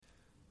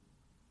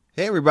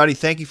Hey everybody,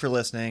 thank you for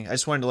listening. I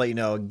just wanted to let you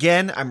know,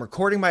 again, I'm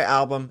recording my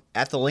album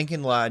at the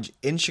Lincoln Lodge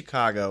in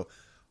Chicago,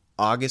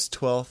 August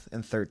 12th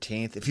and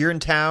 13th. If you're in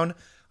town,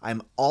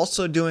 I'm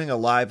also doing a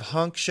live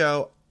hunk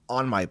show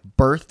on my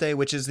birthday,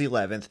 which is the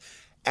 11th.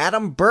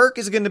 Adam Burke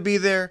is going to be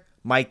there.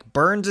 Mike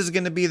Burns is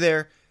going to be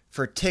there.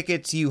 For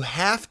tickets, you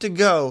have to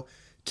go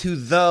to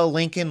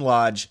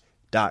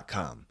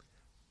thelincolnlodge.com.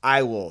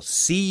 I will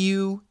see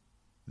you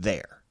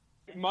there.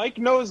 Mike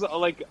knows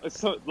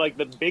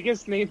the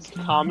biggest names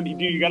in comedy.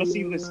 Dude, you got to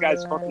see this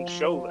guy's fucking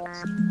show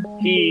list.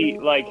 He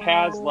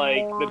has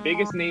the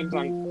biggest names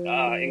on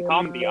in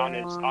comedy on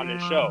his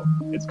show.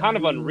 It's kind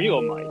of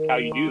unreal, Mike, how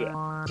you do that.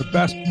 The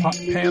best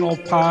panel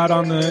pod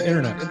on the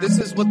internet. And this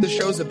is what the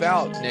show's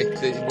about, Nick.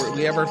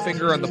 We have our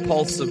finger on the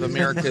pulse of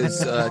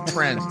America's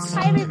trends.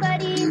 Hi,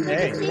 everybody.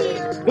 Hey. Good to see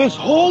you. This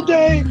whole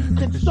day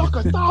can suck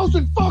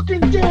 1,000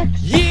 fucking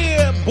dicks.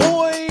 Yeah,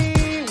 boy!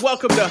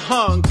 Welcome to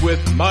Hunk with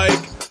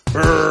Mike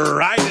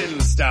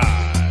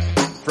Bridenstine.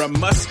 From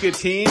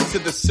Muscatine to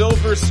the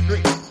Silver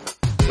Screen.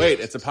 Wait,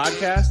 it's a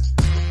podcast?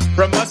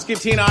 From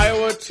Muscatine,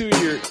 Iowa to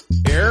your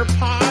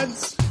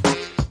AirPods?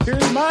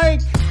 Here's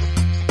Mike.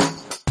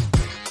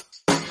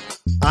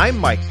 I'm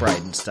Mike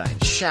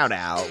Bridenstine. Shout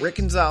out Rick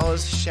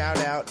Gonzalez. Shout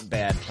out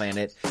Bad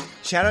Planet.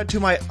 Shout out to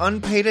my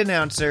unpaid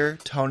announcer,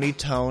 Tony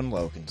Tone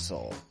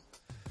Lokensoul.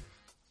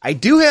 I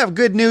do have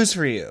good news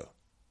for you.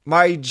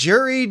 My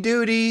jury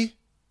duty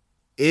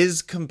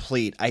is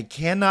complete. I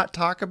cannot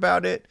talk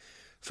about it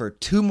for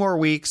 2 more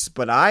weeks,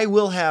 but I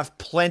will have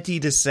plenty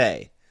to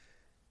say.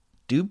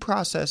 Due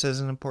process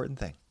is an important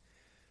thing.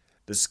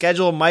 The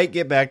schedule might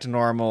get back to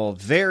normal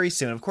very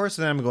soon. Of course,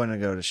 then I'm going to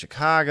go to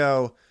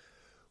Chicago.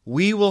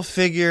 We will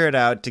figure it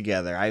out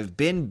together. I've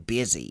been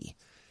busy.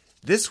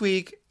 This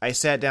week, I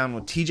sat down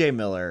with TJ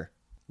Miller.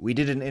 We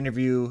did an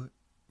interview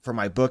for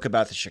my book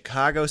about the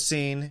Chicago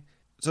scene.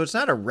 So it's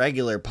not a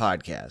regular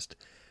podcast.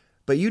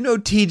 But you know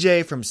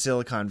TJ from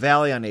Silicon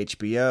Valley on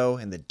HBO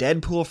and the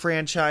Deadpool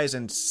franchise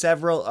and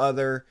several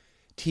other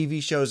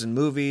TV shows and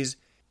movies.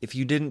 If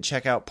you didn't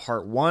check out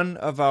part 1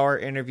 of our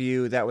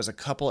interview, that was a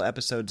couple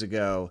episodes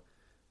ago.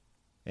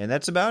 And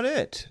that's about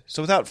it.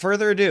 So without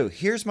further ado,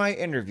 here's my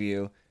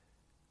interview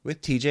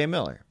with TJ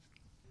Miller.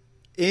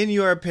 In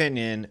your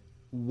opinion,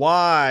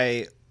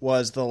 why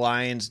was the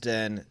Lion's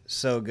Den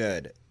so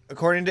good?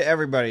 According to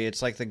everybody,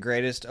 it's like the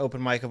greatest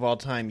open mic of all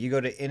time. You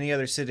go to any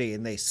other city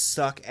and they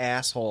suck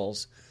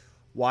assholes.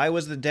 Why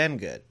was the Den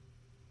good?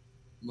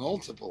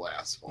 Multiple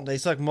assholes. They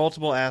suck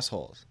multiple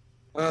assholes.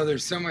 Oh,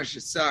 there's so much to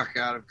suck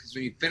out of, because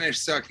when you finish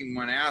sucking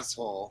one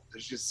asshole,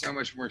 there's just so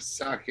much more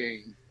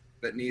sucking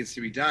that needs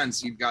to be done,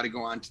 so you've got to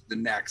go on to the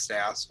next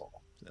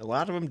asshole. A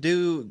lot of them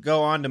do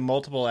go on to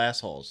multiple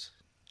assholes.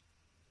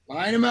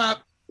 Line them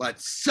up.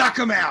 Let's suck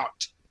them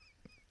out.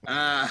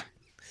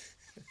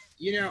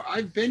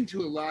 I've been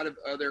to a lot of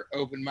other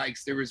open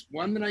mics. There was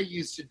one that I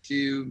used to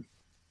do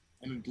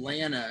in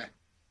Atlanta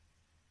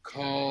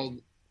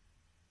called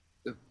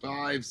the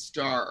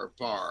 5-Star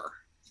Bar,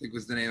 I think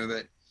was the name of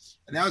it.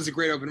 And that was a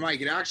great open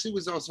mic. It actually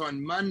was also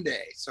on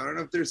Monday. So I don't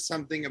know if there's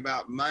something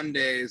about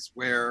Mondays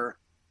where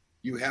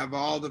you have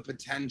all the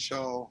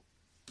potential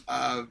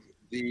of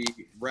the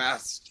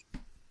rest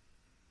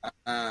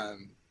of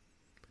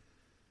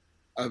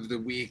the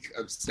week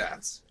of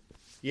sets.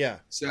 Yeah.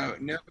 So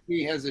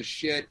nobody has a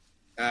shit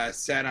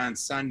set on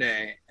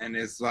Sunday and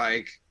is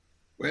like,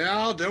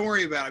 well, don't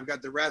worry about it. I've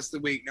got the rest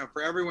of the week. No,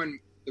 for everyone,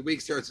 the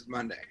week starts with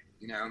Monday,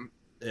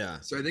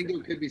 Yeah. So I think there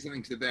could be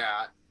something to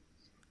that.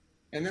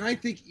 And then I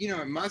think,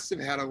 it must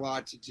have had a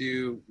lot to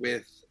do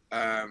with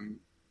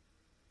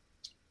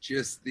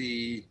just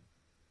the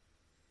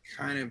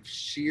kind of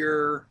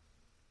sheer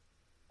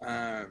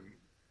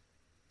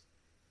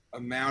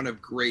amount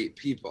of great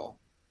people.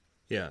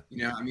 Yeah.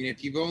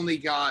 If you've only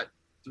got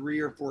 3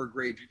 or 4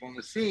 great people in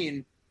the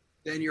scene,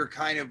 then you're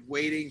kind of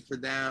waiting for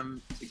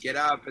them to get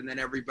up, and then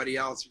everybody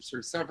else is sort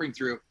of suffering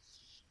through.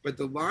 But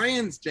the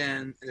Lion's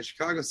Den and the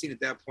Chicago scene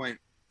at that point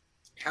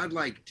had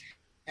like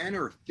 10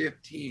 or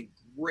 15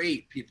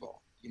 great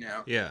people,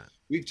 Yeah.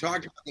 We've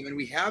talked about them, and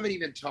we haven't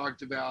even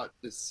talked about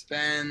the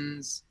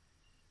Svens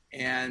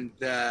and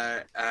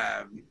the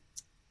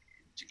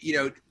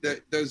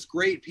those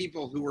great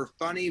people who were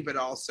funny, but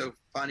also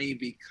funny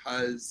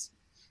because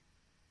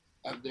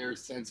of their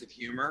sense of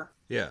humor.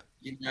 Yeah.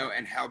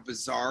 And how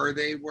bizarre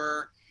they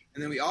were.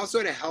 And then we also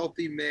had a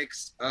healthy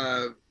mix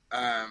of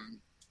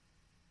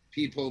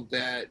people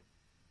that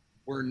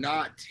were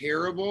not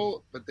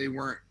terrible, but they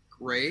weren't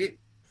great.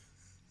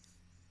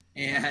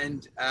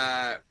 And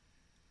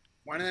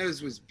one of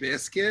those was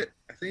Biscuit,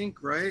 I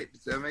think, right?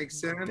 Does that make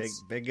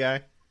sense? Big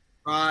guy.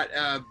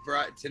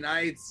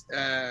 Tonight's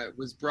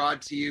was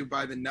brought to you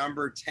by the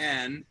number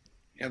 10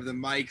 of the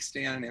Mike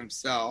Stanton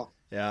himself.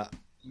 Yeah.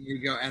 Here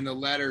you go. And the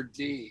letter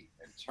D,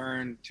 and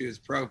turn to his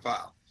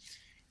profile.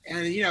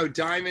 And,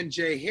 Diamond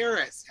J.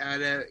 Harris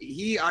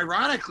he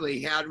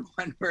ironically had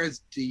one where it's,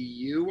 do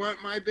you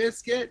want my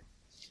biscuit?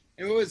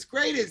 And what was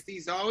great is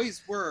these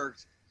always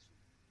worked.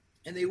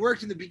 And they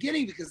worked in the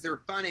beginning because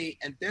they're funny.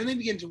 And then they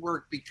begin to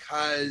work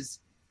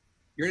because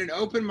you're in an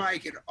open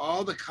mic and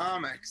all the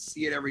comics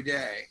see it every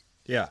day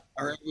Yeah.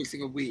 or every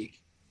single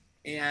week.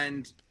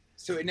 And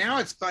so now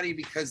it's funny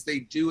because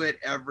they do it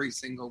every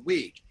single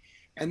week.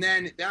 And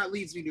then that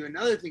leads me to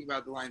another thing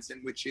about the Lion's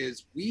Den, which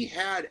is we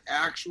had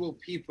actual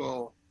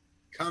people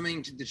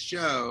coming to the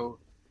show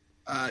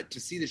to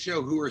see the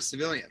show who were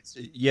civilians.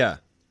 Yeah.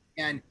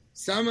 And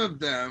some of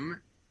them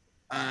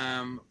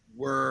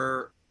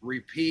were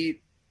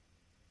repeat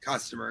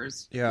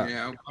customers. Yeah. You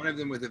know, one of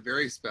them with a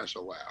very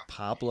special laugh.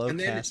 Pablo And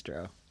then-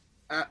 Castro.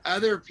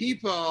 Other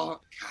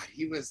people, God,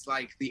 he was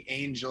like the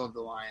angel of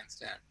the Lion's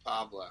Den,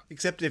 Pablo.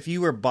 Except if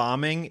you were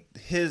bombing,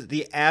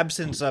 the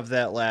absence of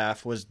that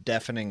laugh was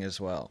deafening as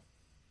well.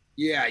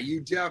 Yeah,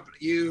 you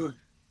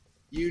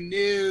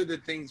knew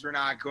that things were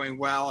not going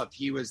well if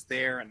he was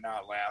there and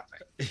not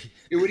laughing.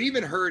 It would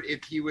even hurt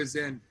if he was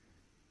in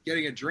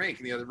getting a drink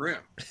in the other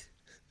room.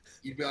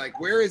 You'd be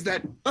like, "Where is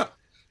that?"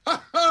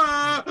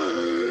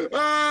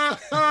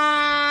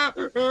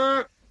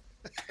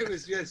 It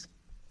was just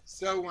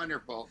so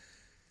wonderful.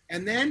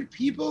 And then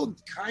people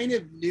kind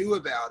of knew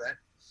about it.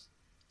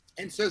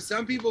 And so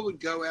some people would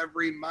go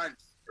every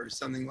month or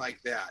something like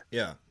that.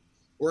 Yeah.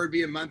 Or it'd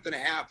be a month and a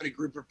half, and a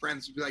group of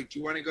friends would be like, "Do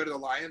you want to go to the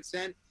Lion's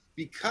Den?"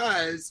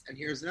 Because, and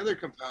here's another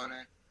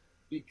component,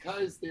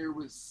 because there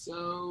was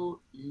so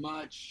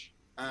much,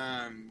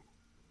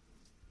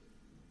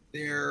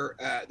 there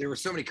were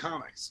so many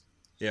comics.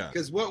 Yeah.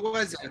 Because what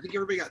was it? I think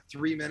everybody got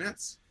 3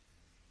 minutes.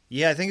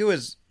 Yeah, I think it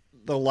was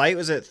the light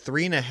was at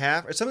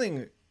 3.5 or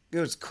something. It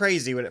was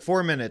crazy.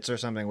 4 minutes or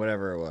something,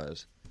 whatever it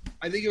was.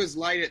 I think it was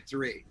light at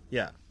 3.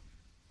 Yeah.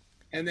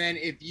 And then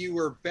if you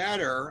were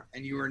better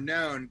and you were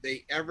known,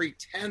 every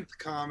 10th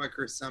comic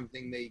or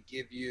something they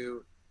give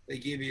you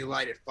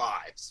light at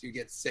 5, so you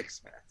get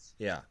 6 minutes.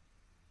 Yeah.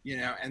 You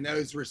know, and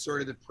those were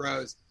sort of the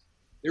pros.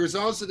 There was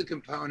also the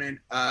component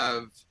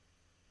of,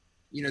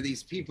 you know,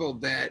 these people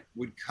that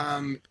would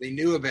come, they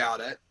knew about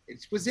it.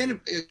 It was in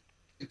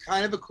a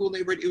kind of a cool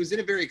neighborhood. It was in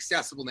a very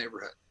accessible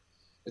neighborhood,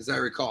 as I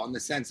recall, in the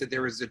sense that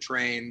there was a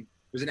train,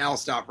 there's an L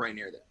stop right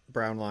near there.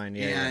 Brown line.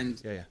 Yeah.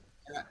 And yeah.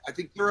 I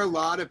think there were a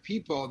lot of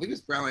people, I think it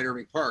was Brown Line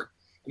Irving Park,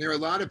 and there were a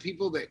lot of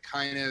people that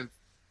kind of,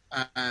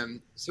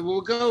 so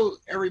we'll go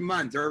every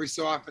month or every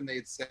so often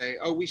they'd say,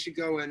 "Oh, we should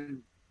go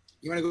and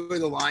you want to go to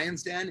the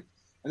Lion's Den?"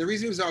 And the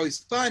reason it was always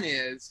fun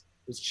is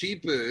it was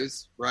cheap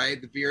booze, right?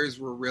 The beers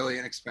were really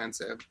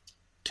inexpensive.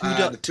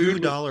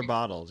 $2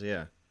 bottles.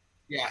 Yeah.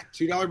 Yeah,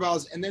 $2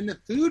 bottles. And then the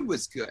food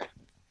was good.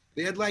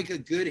 They had like a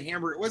good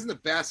hamburger. It wasn't the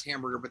best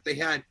hamburger, but they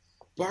had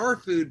bar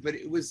food, but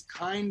it was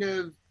kind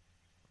of,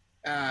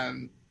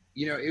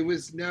 you know, it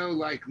was no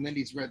like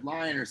Lindy's Red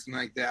Lion or something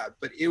like that,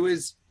 but it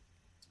was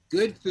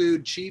good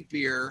food, cheap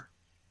beer,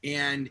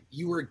 and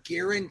you were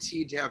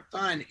guaranteed to have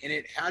fun. And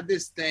it had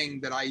this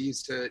thing that I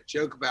used to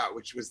joke about,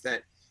 which was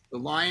that the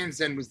Lion's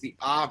Den was the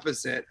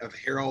opposite of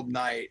Herald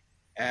Night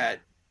at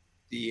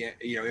the,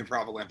 you know,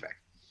 Improv Olympic.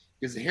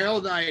 Because the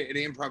Herald Night at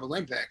Improv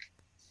Olympic,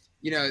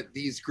 you know,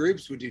 these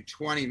groups would do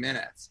 20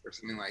 minutes or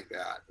something like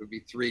that. It would be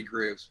 3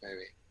 groups,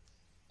 maybe.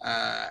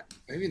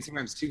 Maybe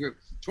sometimes 2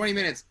 groups, 20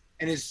 minutes.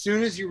 And as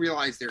soon as you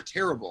realize they're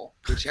terrible,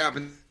 which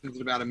happens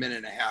in about a minute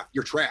and a half,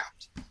 you're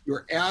trapped.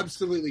 You're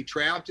absolutely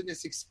trapped in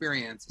this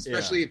experience,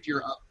 especially if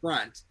you're up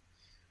front,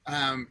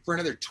 for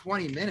another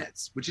 20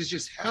 minutes, which is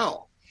just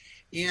hell.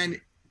 And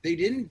they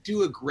didn't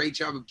do a great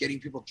job of getting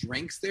people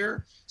drinks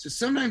there. So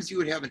sometimes you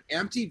would have an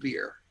empty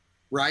beer,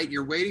 right?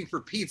 You're waiting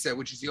for pizza,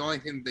 which is the only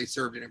thing that they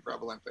served at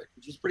Improv Olympic,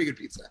 which was pretty good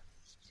pizza.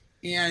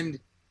 And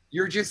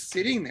you're just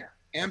sitting there,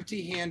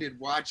 empty-handed,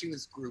 watching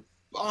this group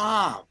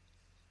bomb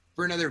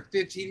for another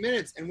 15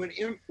 minutes. And when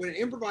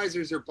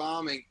improvisers are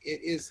bombing,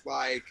 it is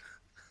like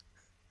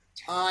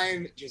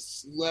time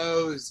just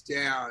slows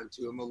down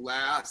to a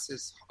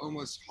molasses,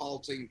 almost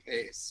halting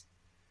pace.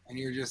 And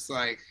you're just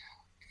like,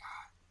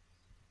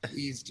 God,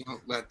 please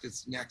don't let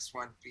this next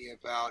one be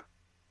about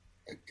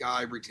a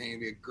guy pretending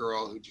to be a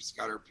girl who just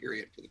got her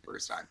period for the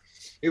first time.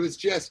 It was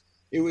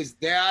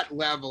that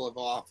level of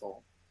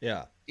awful.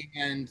 Yeah.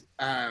 And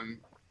the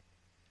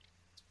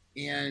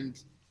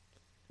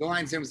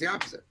Lion's Den was the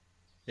opposite.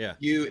 Yeah.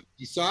 You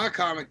saw a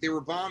comic, they were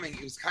bombing,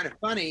 it was kind of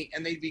funny,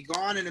 and they'd be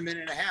gone in a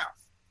minute and a half,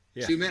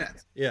 2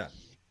 minutes. Yeah.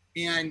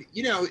 And,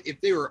 you know, if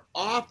they were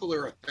awful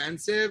or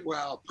offensive,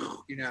 well,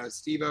 you know,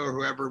 Steve-O or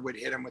whoever would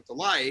hit them with the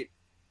light,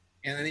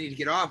 and then they need to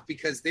get off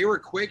because they were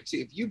quick to,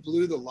 if you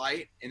blew the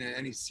light in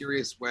any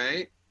serious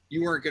way,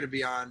 you weren't going to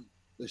be on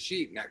the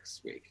sheet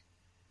next week,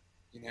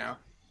 you know?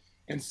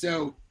 And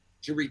so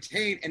to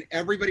retain, and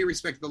everybody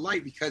respected the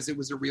light because it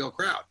was a real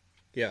crowd.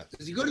 Yeah.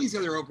 Because you go to these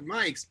other open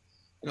mics,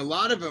 and a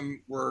lot of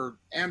them were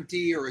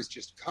empty or it's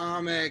just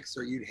comics,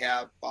 or you'd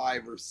have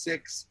 5 or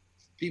 6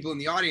 people in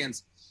the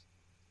audience.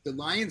 The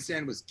Lion's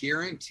Den was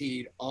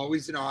guaranteed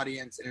always an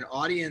audience, and an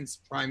audience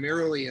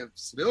primarily of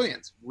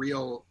civilians,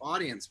 real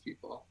audience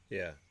people.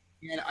 Yeah.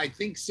 And I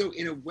think so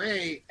in a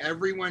way,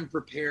 everyone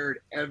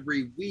prepared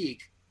every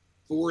week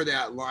for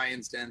that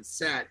Lion's Den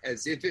set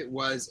as if it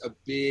was a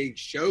big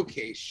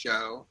showcase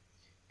show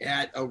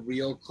at a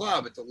real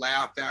club, at the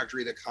Laugh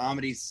Factory, the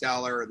Comedy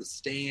Cellar, or the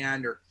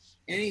Stand, or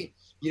any.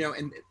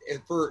 and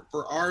for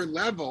our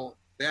level,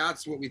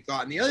 that's what we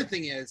thought. And the other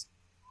thing is,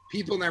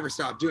 people never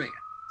stopped doing it.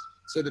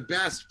 So the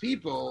best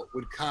people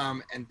would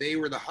come, and they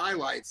were the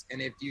highlights.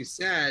 And if you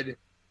said,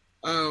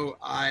 you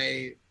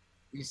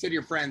said to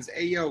your friends,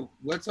 hey, yo,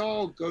 let's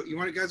all go. Guys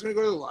want to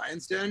go to the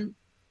Lion's Den?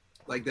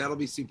 Like, that'll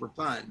be super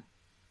fun.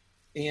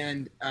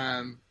 And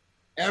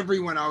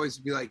everyone always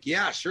would be like,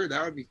 yeah, sure,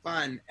 that would be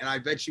fun. And I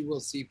bet you we'll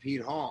see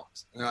Pete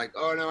Holmes. And they're like,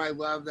 oh, no, I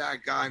love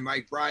that guy,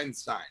 Mike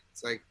Bridenstine.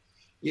 It's like,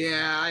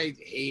 yeah, I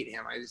hate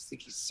him. I just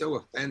think he's so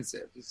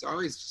offensive. He's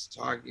always just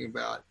talking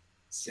about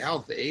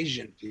South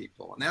Asian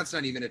people. And that's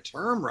not even a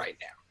term right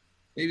now.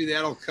 Maybe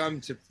that'll come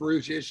to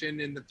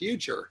fruition in the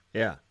future.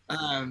 Yeah.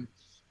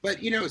 But,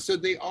 so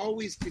they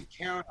always could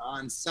count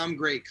on some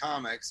great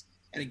comics.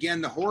 And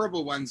again, the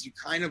horrible ones you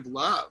kind of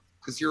love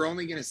because you're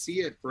only going to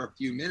see it for a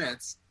few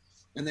minutes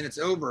and then it's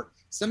over.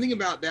 Something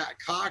about that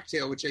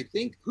cocktail, which I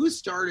think, who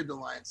started the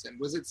Lion's Den?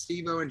 Was it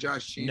Steve-O and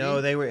Josh Cheney?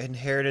 No, they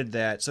inherited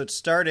that. So it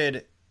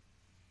started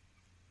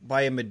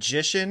by a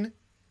magician,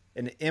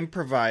 an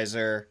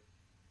improviser,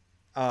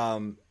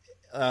 a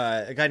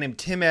guy named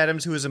Tim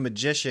Adams, who was a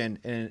magician,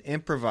 and an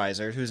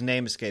improviser whose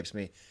name escapes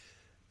me.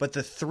 But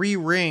the three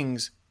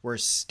rings were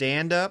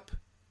stand-up,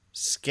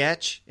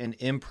 sketch, and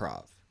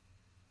improv.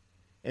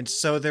 And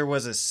so there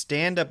was a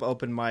stand-up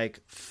open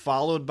mic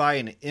followed by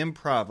an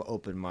improv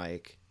open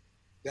mic.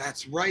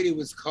 That's right. It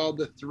was called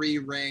the Three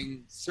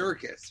Ring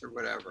Circus or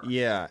whatever.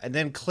 Yeah. And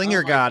then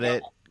Klinger got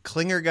it.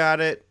 Klinger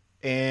got it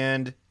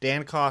and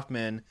Dan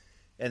Kaufman.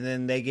 And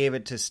then they gave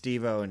it to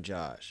Steve-O and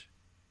Josh.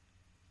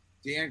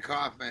 Dan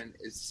Kaufman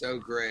is so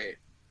great.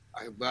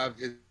 I love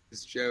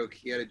his joke.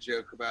 He had a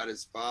joke about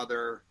his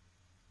father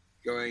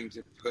going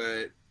to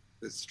put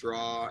the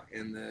straw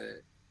in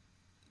the,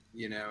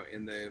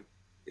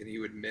 and he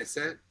would miss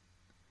it.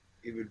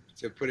 He would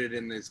to put it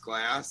in this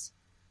glass.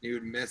 He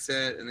would miss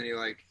it, and then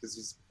because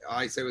his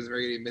eyesight was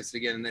very good, he'd miss it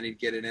again, and then he'd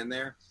get it in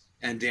there.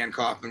 And Dan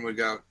Kaufman would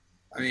go,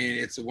 I mean,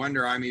 it's a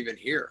wonder I'm even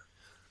here.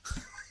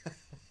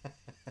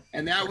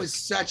 And that was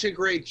such a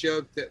great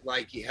joke that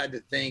you had to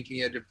think, and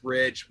you had to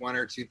bridge one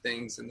or two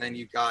things, and then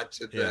you got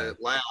to the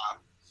laugh.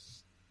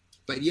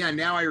 But yeah,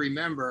 now I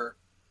remember,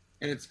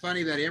 and it's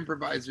funny that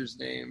improviser's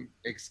name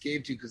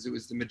escaped you because it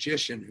was the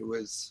magician who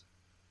was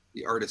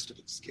the artist of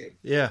escape.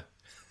 Yeah.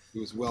 He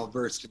was well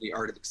versed in the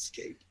art of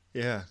escape.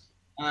 Yeah.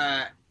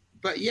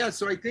 But yeah,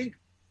 so I think,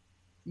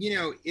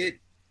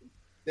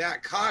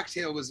 that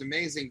cocktail was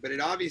amazing, but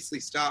it obviously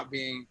stopped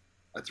being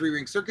a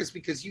three-ring circus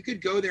because you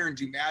could go there and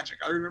do magic.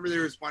 I remember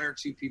there was one or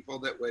two people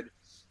that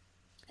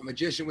a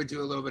magician would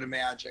do a little bit of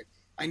magic.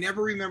 I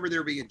never remember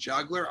there being a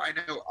juggler. I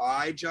know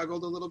I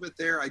juggled a little bit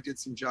there. I did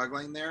some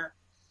juggling there.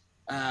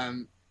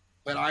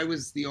 But I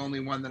was the only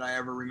one that I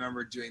ever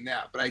remembered doing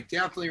that. But I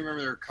definitely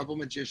remember there were a couple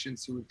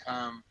magicians who would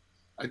come.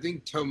 I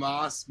think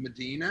Tomas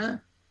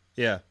Medina.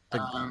 Yeah.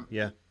 A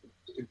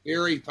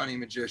very funny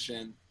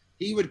magician.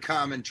 He would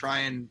come and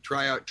try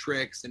out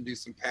tricks and do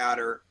some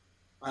patter.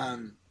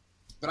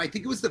 But I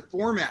think it was the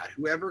format,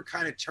 whoever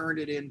kind of turned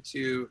it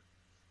into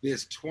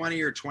this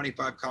 20 or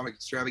 25 comic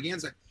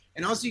extravaganza.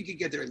 And also you could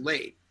get there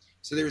late.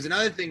 So there was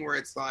another thing where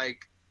it's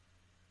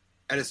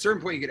at a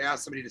certain point you could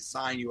ask somebody to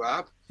sign you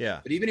up. Yeah.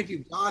 But even if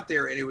you got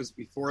there and it was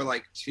before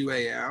 2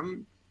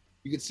 a.m.,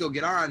 you could still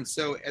get on.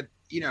 So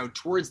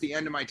towards the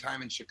end of my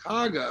time in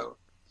Chicago,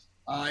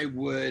 I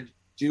would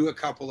do a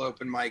couple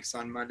open mics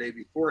on Monday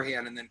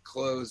beforehand and then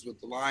close with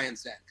the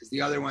Lion's Den because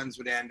the other ones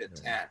would end at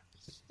 10.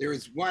 There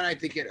was one, I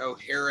think, at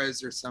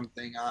O'Hara's or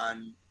something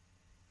on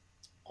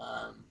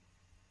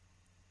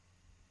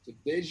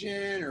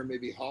Division or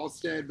maybe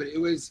Halstead, but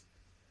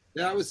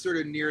that was sort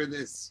of near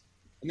this,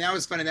 and that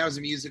was fun. And that was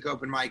a music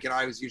open mic, and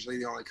I was usually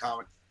the only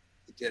comic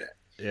that did it.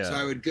 Yeah. So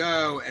I would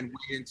go and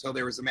wait until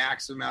there was a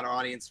maximum amount of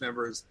audience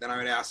members. Then I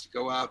would ask to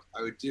go up.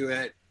 I would do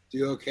it,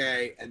 do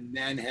okay, and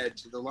then head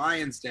to the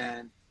Lion's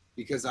Den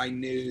because I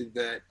knew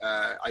that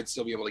I'd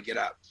still be able to get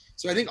up.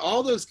 So I think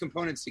all those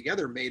components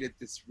together made it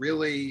this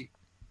really,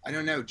 I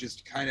don't know,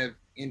 just kind of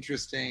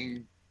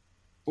interesting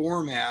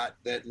format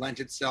that lent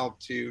itself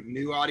to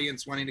new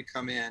audience wanting to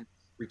come in,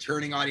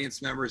 returning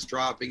audience members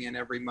dropping in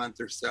every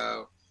month or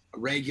so,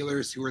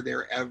 regulars who are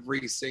there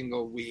every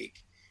single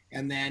week.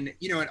 And then,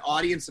 an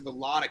audience of a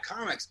lot of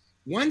comics.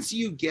 Once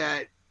you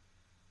get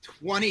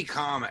 20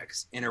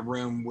 comics in a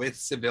room with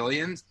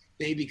civilians,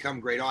 they become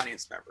great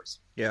audience members.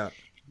 Yeah.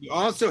 You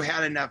also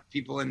had enough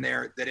people in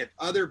there that if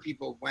other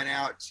people went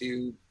out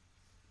to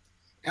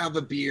have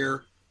a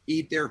beer,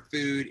 eat their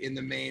food in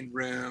the main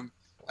room,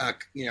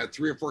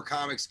 3 or 4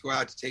 comics go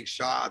out to take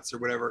shots or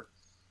whatever,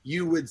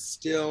 you would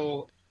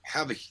still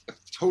have a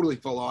totally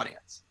full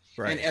audience.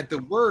 Right. And at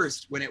the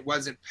worst, when it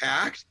wasn't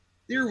packed,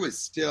 there was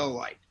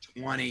still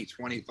 20,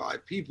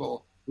 25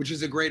 people, which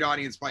is a great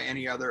audience by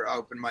any other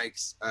open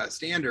mics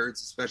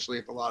standards, especially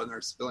if a lot of them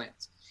are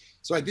civilians.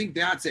 So I think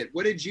that's it.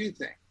 What did you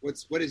think?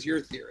 What is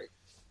your theory?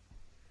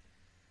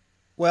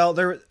 Well,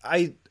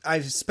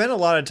 I've spent a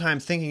lot of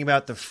time thinking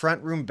about the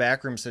front room,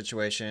 back room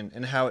situation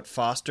and how it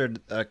fostered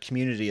a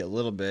community a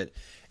little bit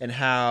and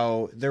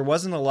how there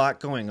wasn't a lot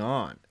going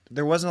on.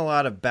 there wasn't a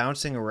lot of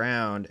bouncing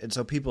around, and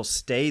so people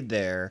stayed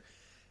there.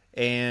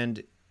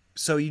 And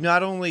so you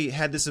not only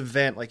had this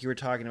event like you were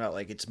talking about,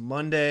 like it's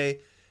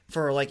Monday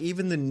for like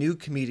even the new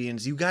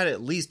comedians, you got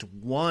at least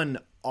one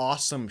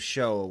awesome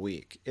show a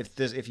week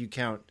if you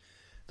count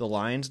the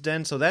Lion's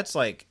Den. So that's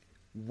like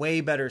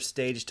way better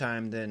stage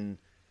time than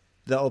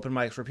the open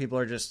mics where people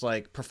are just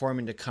like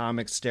performing to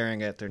comics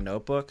staring at their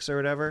notebooks or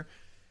whatever.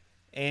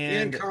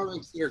 And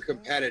comics that are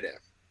competitive.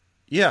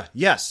 Yeah,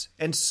 yes.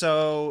 And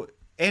so,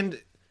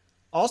 and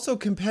also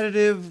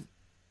competitive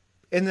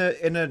in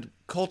a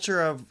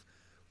culture of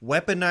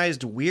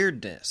weaponized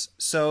weirdness.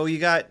 So you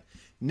got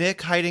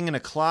Nick hiding in a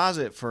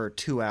closet for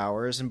 2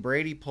 hours and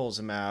Brady pulls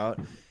him out,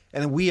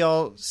 and then we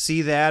all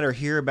see that or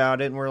hear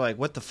about it and we're like,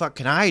 what the fuck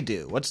can I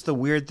do? What's the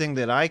weird thing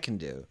that I can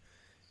do?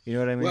 You know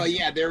what I mean? Well,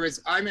 yeah,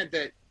 I meant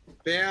that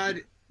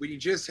bad when you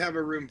just have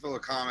a room full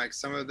of comics,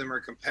 some of them are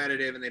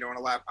competitive and they don't want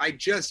to laugh. I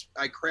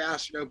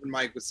crashed an open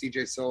mic with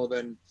CJ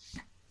Sullivan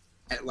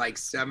at like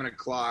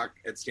 7:00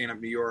 at Stand Up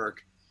New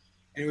York.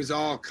 And it was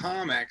all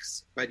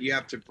comics, but you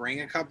have to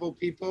bring a couple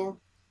people.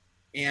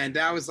 And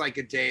that was like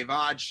a Dave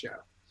Odd show.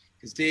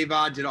 Because Dave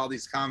Odd did all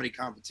these comedy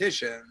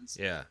competitions.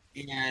 Yeah.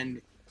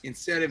 And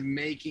instead of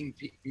making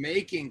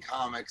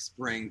comics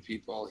bring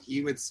people,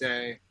 he would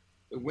say,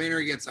 the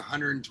winner gets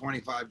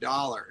 $125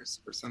 or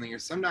something, or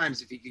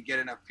sometimes if he could get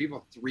enough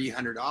people,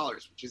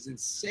 $300, which is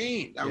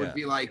insane. That would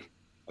be like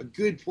a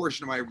good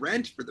portion of my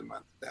rent for the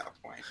month at that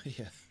point.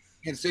 Yeah.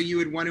 And so you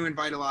would want to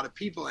invite a lot of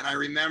people. And I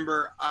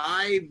remember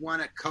I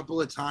won a couple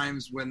of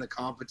times when the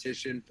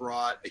competition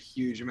brought a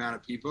huge amount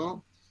of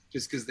people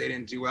just because they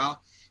didn't do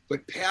well.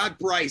 But Pat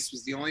Bryce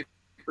was the only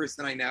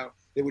person I know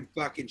that would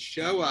fucking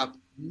show up,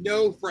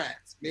 no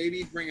friends,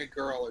 maybe bring a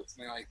girl or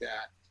something like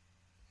that.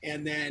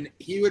 And then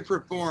he would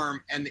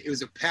perform, and it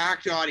was a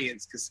packed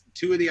audience because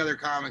two of the other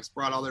comics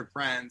brought all their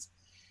friends.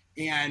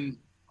 And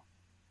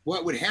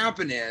what would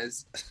happen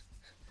is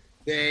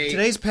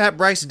Today's Pat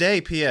Bryce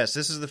Day, P.S.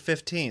 This is the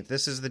 15th.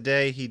 This is the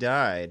day he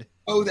died.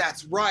 Oh,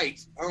 that's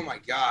right. Oh, my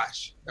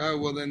gosh. Oh,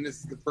 well, then this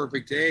is the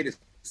perfect day to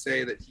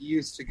say that he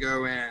used to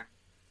go in.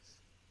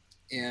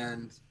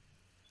 And,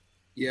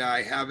 yeah,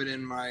 I have it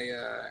in my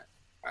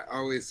I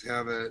always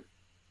have it.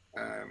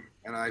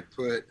 And I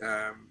put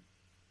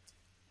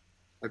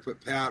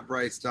Pat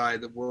Bryce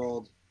died, the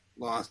world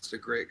lost a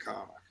great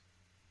comic.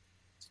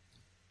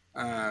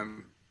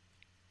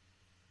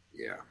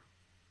 Yeah.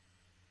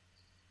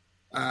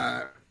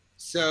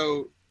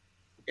 So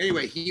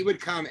anyway, he would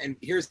come, and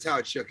here's how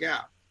it shook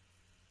out.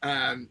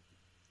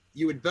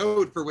 You would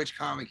vote for which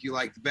comic you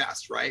liked the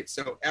best, right?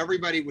 So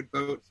everybody would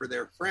vote for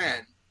their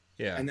friend.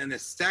 Yeah. And then the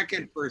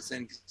second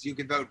person, you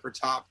could vote for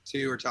top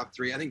 2 or top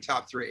 3, I think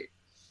top 3.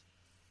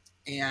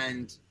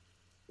 And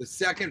the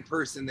second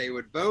person they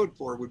would vote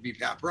for would be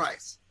Pat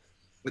Bryce.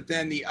 But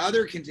then the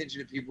other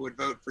contingent of people would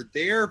vote for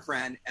their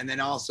friend and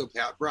then also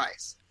Pat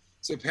Bryce.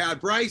 So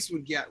Pat Bryce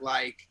would get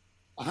like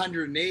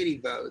 180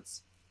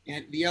 votes,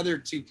 and the other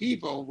two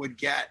people would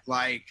get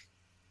like,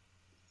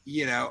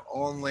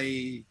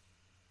 only,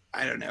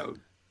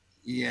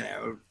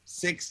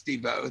 60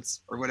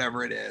 votes or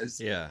whatever it is.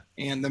 Yeah.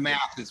 And the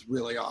math is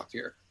really off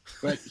here.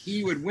 But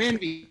he would win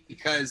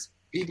because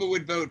people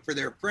would vote for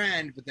their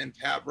friend, but then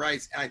Pat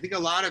Bryce. And I think a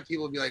lot of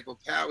people would be like, well,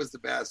 Pat was the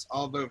best.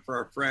 I'll vote for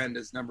our friend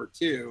as number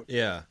 2.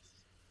 Yeah.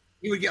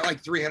 He would get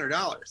like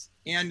 $300.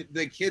 And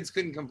the kids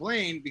couldn't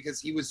complain because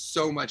he was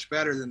so much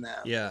better than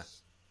them. Yeah.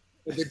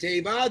 But the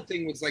Dave Odd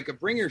thing was like a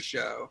bringer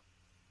show.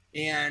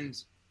 And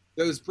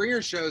those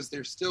bringer shows,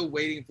 they're still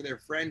waiting for their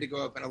friend to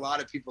go up. And a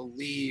lot of people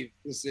leave.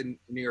 This is in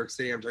New York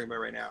City I'm talking about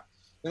right now.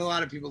 Then a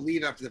lot of people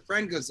leave after the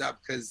friend goes up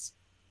because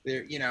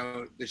they're,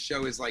 the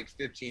show is like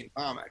 15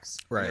 comics.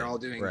 Right. They're all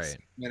doing 6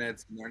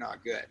 minutes and they're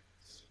not good.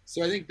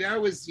 So I think that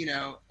was,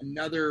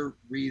 another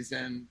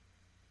reason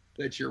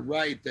that you're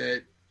right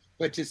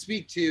but to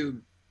speak to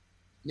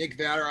Nick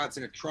Vatterot's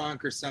in a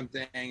trunk or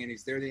something and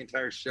he's there the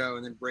entire show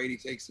and then Brady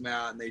takes him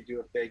out and they do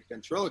a fake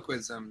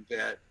ventriloquism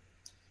bit,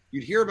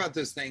 you'd hear about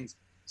those things.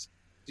 So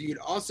you'd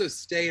also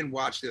stay and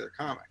watch the other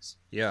comics.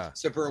 Yeah.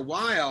 So for a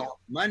while,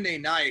 Monday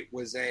night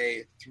was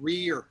a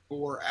 3 or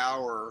 4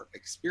 hour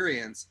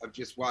experience of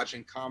just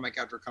watching comic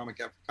after comic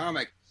after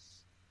comic.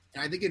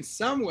 And I think in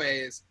some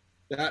ways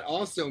that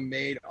also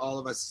made all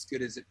of us as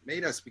good as it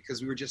made us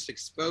because we were just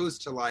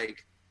exposed to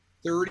like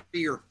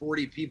 30 or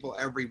 40 people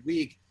every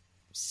week,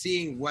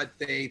 seeing what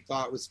they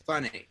thought was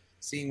funny,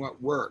 seeing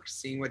what worked,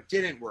 seeing what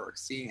didn't work,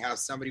 seeing how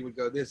somebody would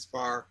go this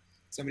far,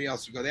 somebody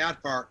else would go that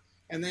far.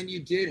 And then you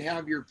did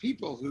have your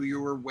people who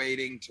you were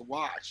waiting to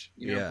watch.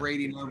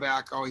 Brady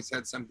Novak always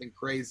had something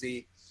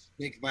crazy.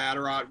 Nick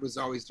Vatterott was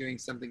always doing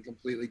something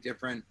completely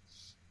different.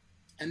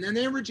 And then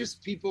there were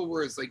just people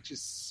where it's like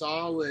just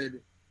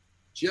solid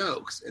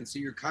jokes. And so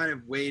you're kind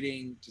of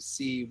waiting to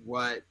see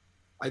what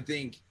I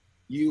think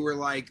you were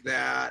like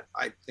that.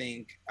 I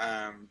think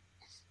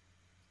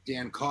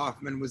Dan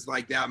Kaufman was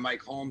like that.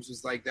 Mike Holmes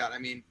was like that. I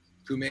mean,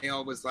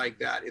 Kumail was like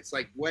that. It's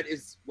like, what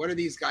are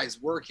these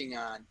guys working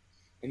on?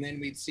 And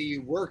then we'd see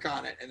you work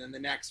on it. And then the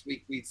next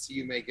week we'd see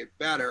you make it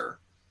better.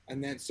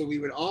 And then, so we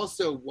would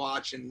also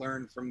watch and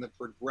learn from the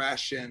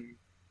progression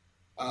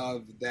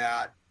of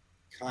that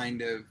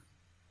kind of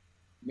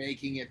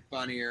making it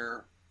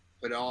funnier,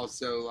 but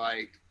also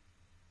like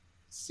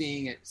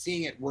seeing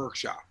it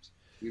workshopped.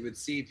 We would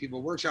see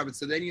people workshop it.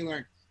 So then you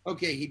learn,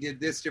 okay, he did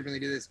this differently,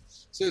 did this.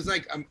 So it's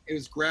like,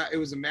 it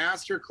was a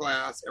master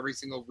class every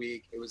single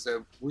week. It was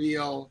a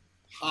real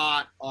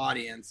hot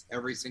audience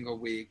every single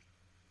week.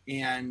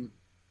 And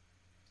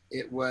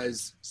it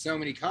was so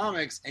many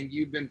comics, and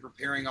you'd been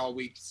preparing all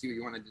week to see what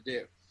you wanted to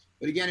do.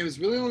 But again, it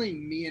was really only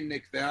me and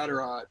Nick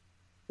Vatterott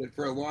that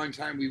for a long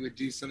time we would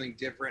do something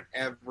different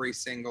every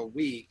single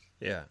week.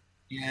 Yeah.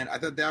 And I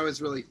thought that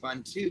was really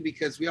fun too,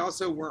 because we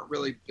also weren't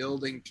really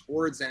building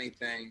towards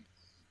anything.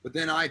 But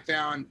then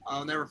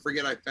I'll never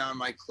forget, I found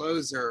my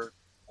closer,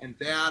 and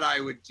that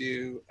I would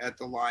do at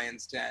the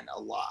Lion's Den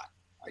a lot.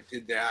 I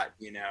did that,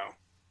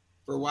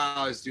 for a while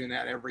I was doing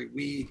that every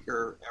week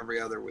or every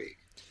other week.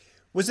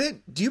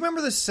 Do you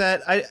remember the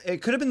set?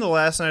 It could have been the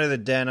last night of the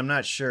Den. I'm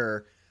not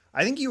sure.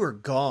 I think you were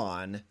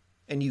gone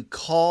and you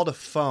called a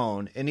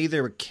phone, and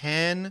either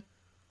Ken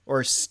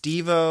or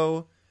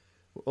Steve-O,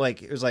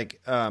 like it was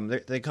like,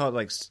 they call it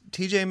like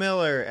TJ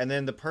Miller. And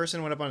then the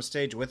person went up on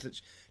stage with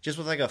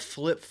like a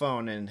flip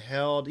phone and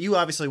you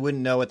obviously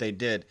wouldn't know what they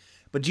did,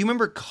 but do you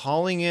remember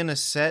calling in a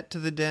set to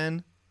the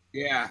Den?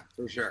 Yeah,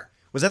 for sure.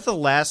 Was that the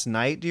last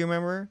night? Do you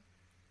remember?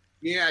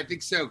 Yeah, I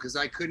think so, because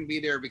I couldn't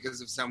be there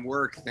because of some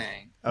work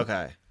thing.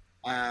 Okay.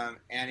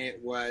 And it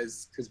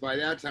was, because by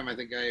that time I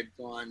think I had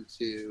gone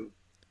to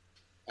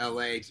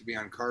LA to be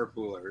on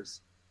Carpoolers,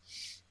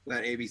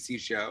 that ABC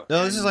show.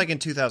 No, this is like in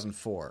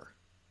 2004.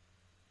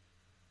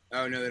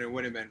 Oh, no, then it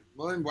would have been.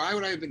 Well, then why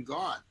would I have been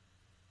gone?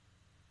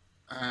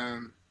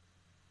 I'm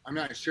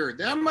not sure.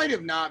 That might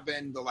have not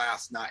been the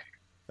last night.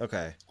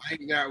 Okay. I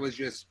think that was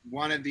just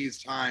one of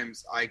these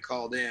times I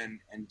called in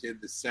and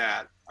did the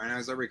set. And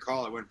as I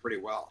recall, it went pretty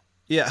well.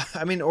 Yeah,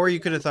 I mean, or you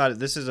could have thought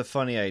this is a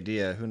funny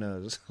idea. Who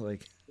knows?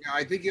 Like, yeah,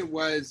 I think it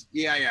was.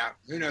 Yeah.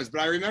 Who knows?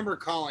 But I remember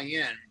calling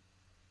in,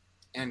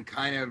 and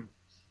kind of,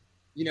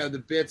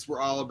 the bits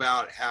were all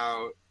about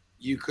how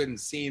you couldn't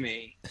see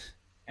me,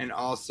 and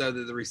also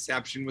that the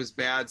reception was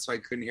bad, so I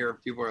couldn't hear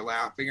if people were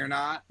laughing or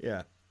not.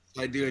 Yeah.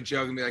 So I'd do a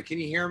joke and be like, "Can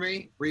you hear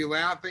me? Were you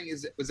laughing?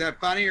 Was that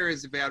funny, or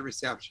is it bad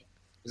reception?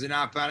 Was it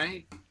not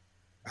funny?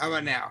 How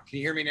about now? Can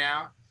you hear me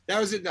now?" That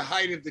was at the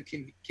height of the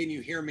 "Can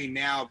you hear me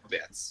now"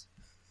 bits.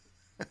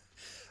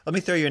 Let me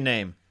throw your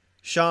name.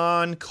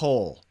 Sean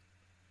Cole.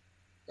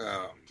 Oh,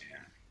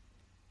 man.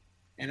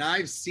 And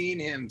I've seen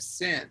him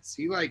since.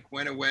 He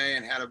went away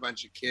and had a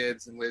bunch of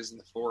kids and lives in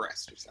the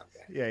forest or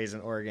something. Yeah, he's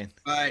in Oregon.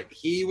 But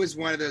he was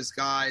one of those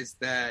guys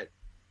that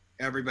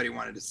everybody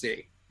wanted to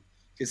see.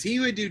 Because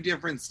he would do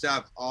different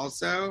stuff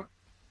also,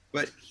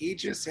 but he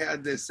just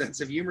had this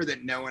sense of humor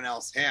that no one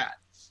else had.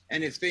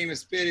 And his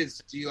famous bit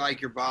is, "Do you like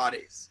your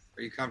bodies?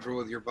 Are you comfortable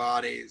with your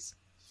bodies?"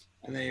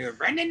 And then he would,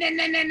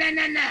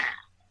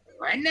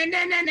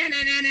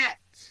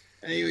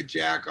 and he would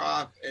jack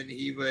off, and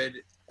he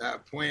would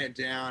point it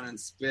down and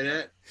spit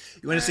it.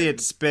 You want to see it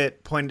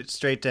spit, point it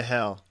straight to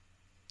hell.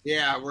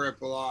 Yeah, where it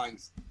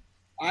belongs.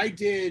 I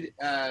did,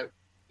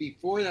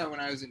 before that,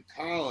 when I was in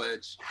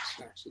college, I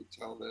should actually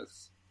tell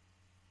this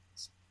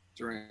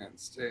during on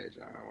stage.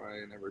 I don't know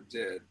why I never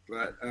did.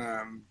 But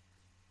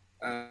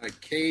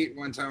Kate,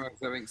 one time I was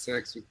having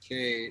sex with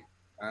Kate,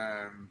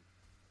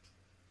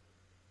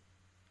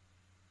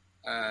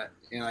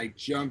 and I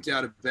jumped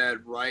out of bed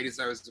right as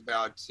I was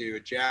about to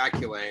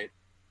ejaculate,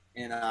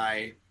 and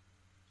I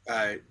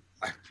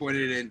put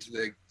it into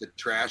the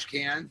trash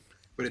can,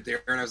 put it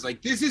there, and I was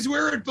like, "This is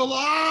where it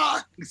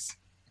belongs."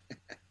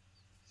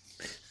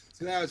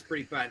 So that was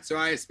pretty fun. So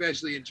I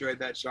especially enjoyed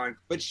that, Sean.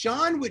 But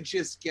Sean would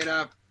just get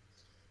up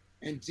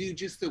and do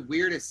just the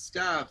weirdest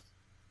stuff.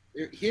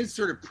 His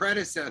sort of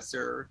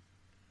predecessor,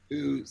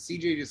 who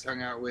CJ just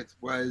hung out with,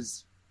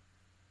 was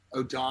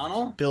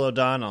O'Donnell. Bill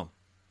O'Donnell.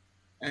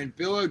 And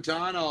Bill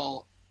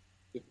O'Donnell,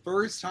 the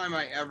first time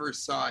I ever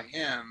saw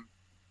him,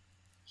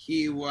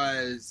 he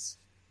was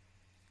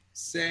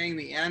saying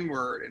the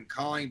N-word and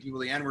calling people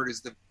the N-word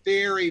is the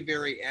very,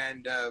 very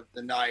end of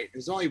the night.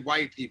 There's only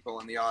white people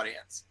in the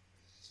audience.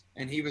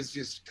 And he was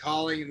just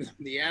calling them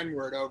the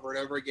N-word over and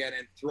over again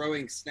and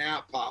throwing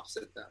snap pops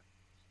at them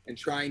and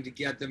trying to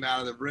get them out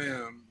of the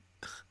room.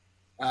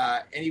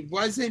 And he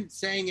wasn't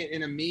saying it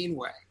in a mean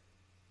way.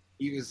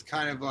 He was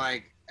kind of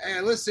like,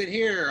 "Hey, listen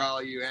here,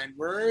 all you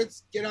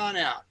N-words, get on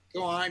out.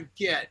 Go on,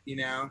 get,"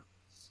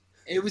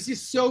 It was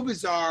just so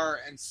bizarre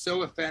and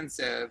so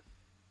offensive.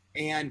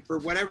 And for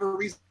whatever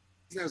reason,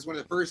 that was one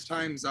of the first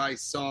times I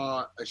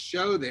saw a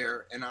show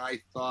there, and I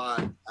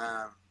thought,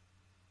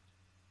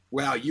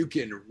 wow, you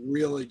can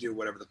really do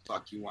whatever the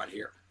fuck you want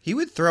here. He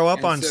would throw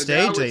up on so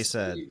stage, they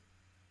said.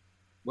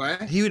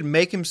 What? He would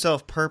make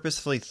himself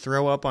purposefully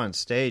throw up on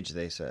stage,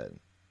 they said.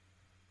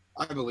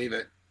 I believe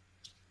it.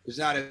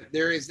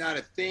 There is not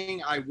a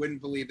thing I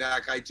wouldn't believe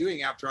that guy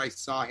doing after I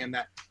saw him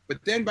that.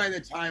 But then by the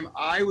time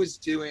I was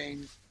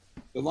doing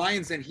the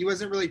Lions Den, he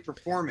wasn't really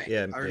performing.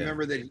 Yeah, I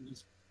remember that he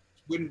just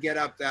wouldn't get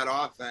up that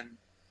often.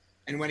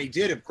 And when he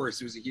did, of course,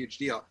 it was a huge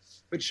deal.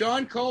 But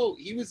Sean Cole,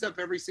 he was up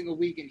every single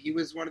week, and he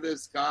was one of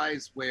those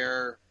guys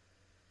where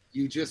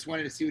you just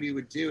wanted to see what he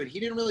would do, and he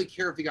didn't really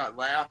care if he got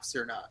laughs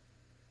or not,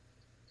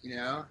 you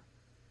know.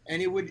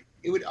 And it would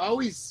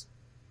always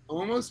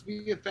almost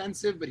be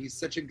offensive, but he's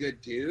such a good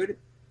dude.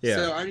 Yeah.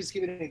 So I'm just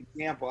giving an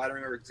example. I don't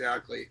remember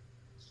exactly,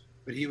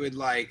 but he would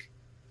like,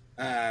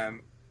 I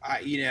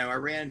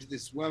ran into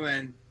this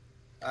woman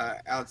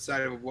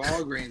outside of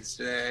Walgreens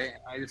today.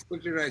 I just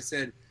looked at her and I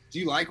said, "Do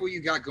you like what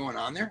you got going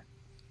on there?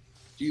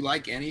 Do you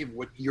like any of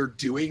what you're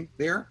doing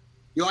there?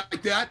 You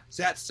like that? Is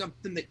that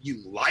something that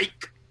you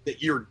like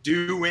that you're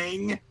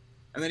doing?"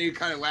 And then he would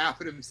kind of laugh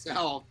at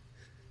himself.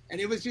 And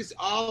it was just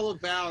all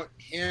about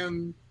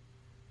him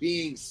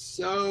being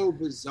so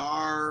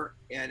bizarre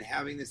and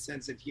having this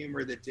sense of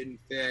humor that didn't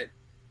fit,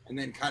 and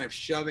then kind of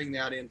shoving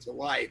that into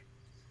life.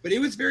 But it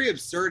was very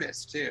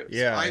absurdist too.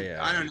 Yeah, So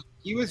I don't know.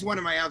 He was one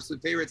of my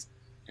absolute favorites,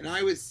 and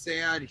I was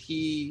sad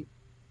he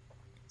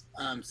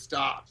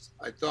stopped.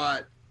 I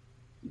thought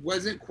he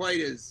wasn't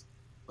quite as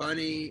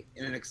funny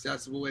in an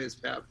accessible way as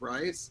Pat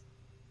Bryce,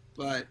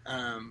 but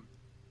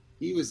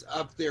he was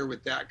up there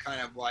with that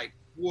kind of like,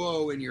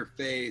 whoa, in your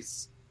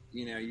face.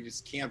 You know, you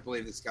just can't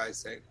believe this guy's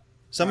saying that.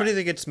 Somebody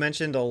that gets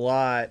mentioned a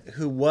lot,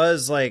 who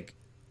was like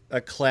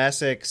a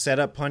classic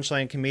setup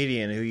punchline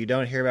comedian who you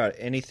don't hear about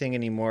anything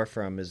anymore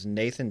from, is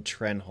Nathan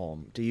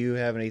Trenholm. Do you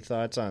have any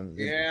thoughts on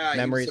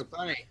memories? He was so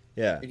funny.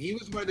 Yeah. And he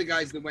was one of the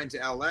guys that went to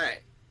LA.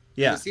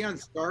 Yeah. Was he on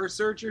Star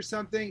Search or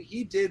something?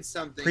 He did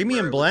something.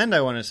 Premium Blend, I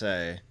want to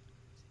say.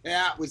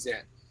 That was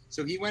it.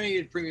 So he went and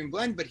did Premium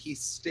Blend, but he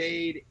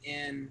stayed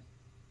in.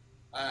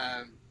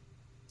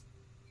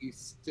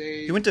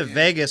 He went to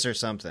Vegas or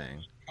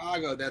something.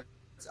 Chicago.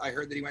 I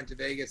heard that he went to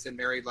Vegas and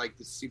married like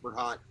this super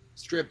hot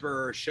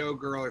stripper or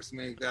showgirl or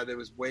something like that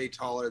was way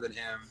taller than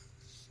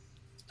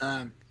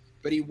him.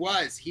 But he'd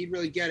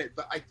really get it.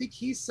 But I think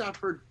he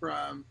suffered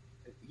from,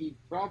 he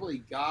probably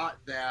got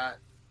that.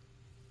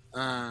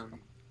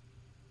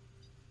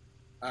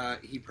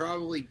 He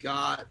probably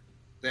got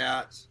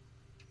that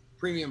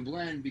Premium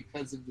Blend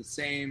because of the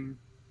same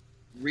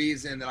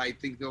reason that I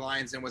think The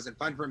Lion's Den wasn't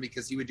fun for him,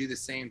 because he would do the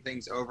same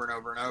things over and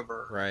over and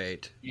over.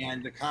 Right.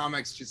 And the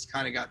comics just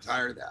kind of got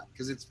tired of that,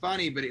 because it's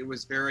funny, but it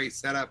was very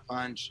setup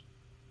punch.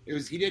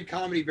 He did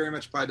comedy very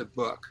much by the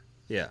book.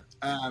 Yeah.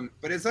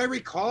 But as I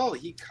recall,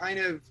 he kind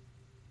of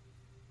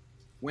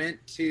went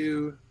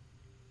to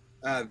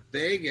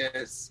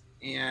Vegas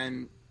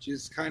and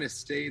just kind of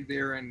stayed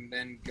there and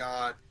then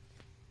got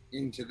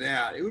into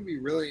that. It would be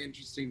really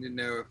interesting to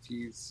know if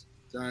he's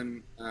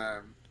done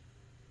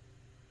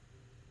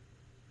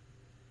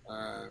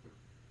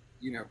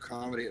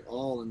comedy at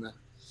all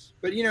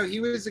but he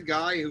was a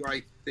guy who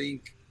I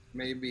think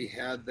maybe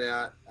had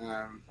that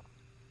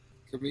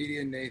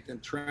comedian Nathan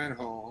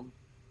Trenholm.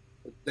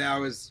 That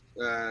was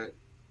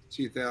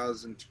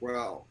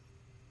 2012.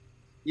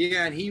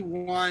 Yeah, and he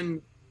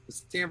won the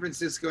San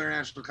Francisco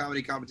International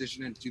Comedy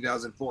Competition in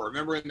 2004.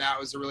 Remember when that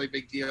was a really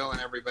big deal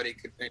and everybody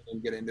could pay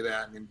and get into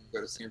that and then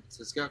go to San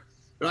Francisco?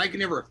 But I could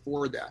never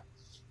afford that.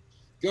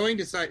 Going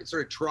to sort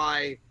of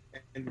try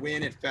and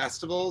win at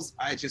festivals,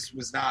 I just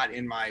was not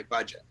in my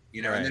budget,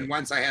 Right. And then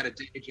once I had a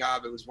day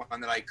job, it was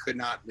one that I could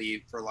not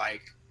leave for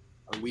like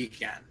a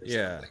weekend or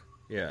something.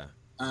 Yeah.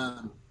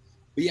 But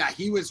yeah,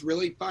 he was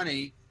really funny.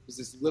 He was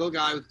this little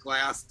guy with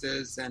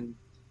glasses, and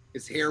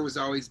his hair was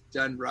always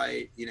done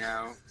right,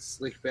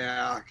 slicked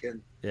back, and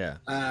yeah.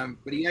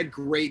 But he had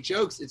great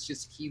jokes. It's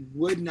just he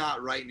would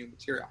not write new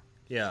material.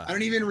 Yeah. I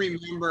don't even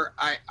remember.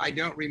 I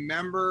don't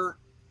remember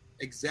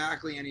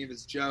exactly any of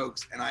his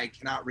jokes, and I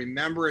cannot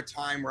remember a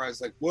time where I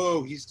was like,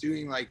 "Whoa, he's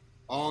doing like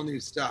all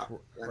new stuff."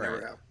 That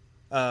never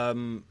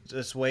happened.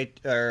 This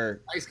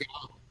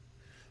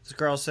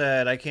girl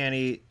said, "I can't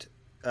eat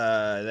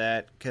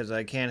that because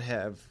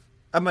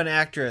I'm an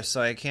actress,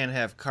 so I can't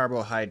have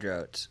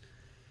carbohydrates."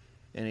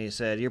 And he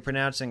said, "You're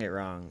pronouncing it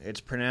wrong.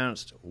 It's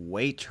pronounced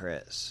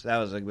waitress." That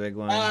was a big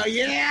one. Oh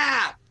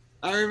yeah,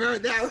 I remember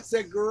that was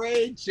a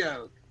great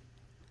joke.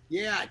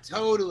 Yeah,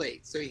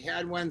 totally. So he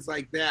had ones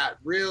like that.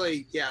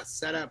 Really,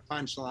 set up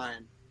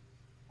punchline.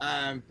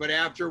 But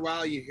after a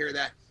while, you hear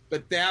that.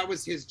 But that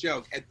was his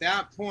joke. At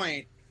that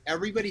point,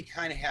 everybody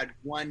kind of had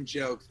one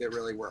joke that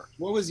really worked.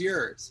 What was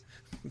yours?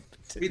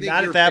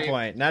 Not at that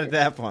point. Not at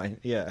that point.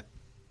 Yeah.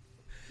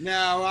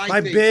 No, my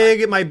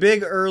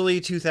big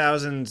early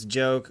 2000s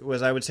joke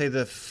was, I would say,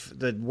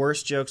 the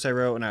worst jokes I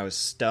wrote when I was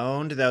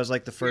stoned. That was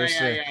like the first.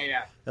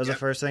 Yeah. That was the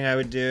first thing I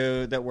would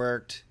do that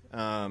worked.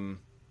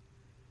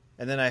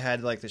 And then I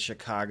had like the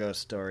Chicago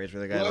stories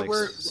where the guy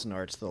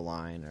snorts the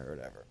line or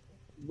whatever.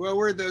 What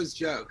were those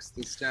jokes?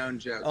 The stone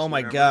jokes? Oh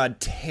my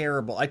God,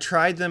 terrible. I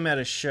tried them at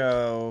a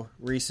show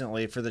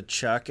recently for the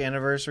Chuck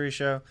anniversary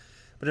show,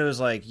 but it was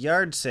like,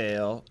 yard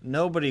sale.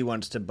 Nobody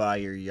wants to buy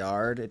your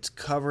yard. It's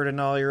covered in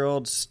all your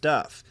old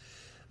stuff.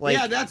 Like,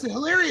 yeah, that's a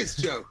hilarious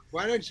joke.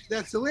 Why don't you?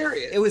 That's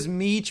hilarious. It was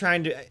me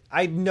trying to.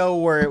 I know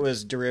where it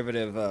was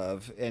derivative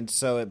of, and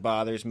so it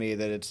bothers me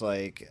that it's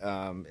like.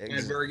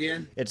 Ed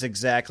Bergian? It's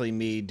exactly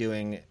me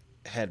doing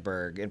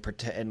Hedberg and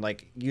pretend and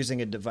like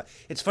using a device.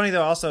 It's funny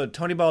though. Also,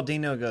 Tony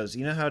Baldino goes,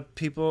 you know how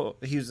people,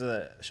 he was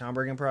the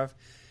Schaumburg Improv.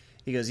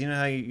 He goes, you know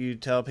how you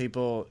tell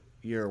people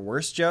your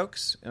worst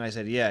jokes? And I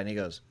said, yeah. And he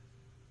goes,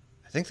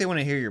 I think they want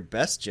to hear your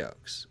best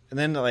jokes. And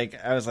then like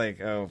I was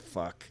like, oh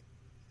fuck.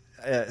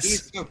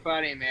 He's so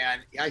funny, man.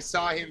 I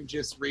saw him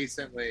just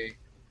recently,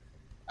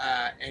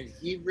 and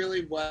he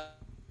really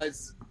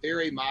was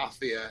very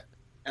mafia.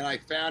 And I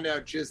found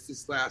out just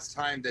this last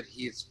time that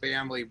his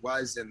family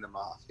was in the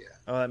mafia.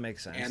 Oh, that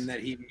makes sense. And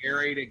that he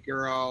married a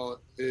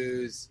girl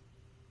whose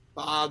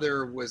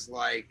father was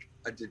like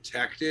a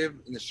detective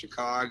in the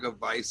Chicago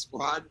Vice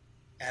Squad.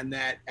 And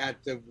that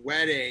at the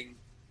wedding,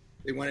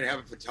 they wanted to have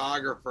a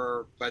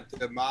photographer, but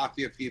the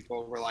mafia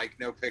people were like,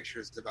 no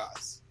pictures of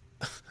us.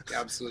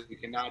 Absolutely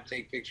cannot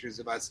take pictures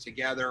of us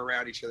together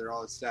around each other,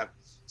 all this stuff.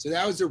 So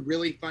that was a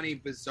really funny,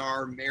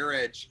 bizarre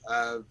marriage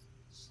of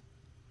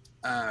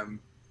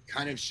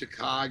kind of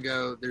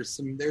Chicago. There's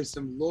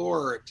some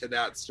lore to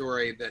that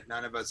story that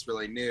none of us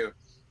really knew.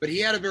 But he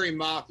had a very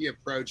mafia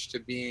approach to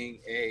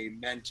being a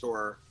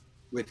mentor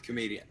with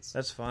comedians.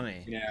 That's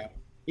funny. You know,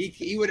 he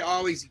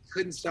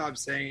couldn't stop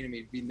saying to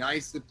me, be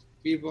nice to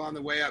people on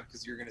the way up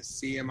because you're going to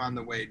see them on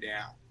the way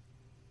down.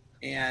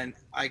 And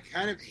I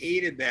kind of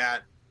hated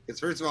that because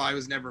first of all, I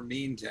was never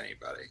mean to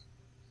anybody.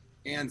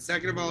 And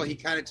second of all, he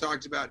kind of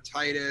talked about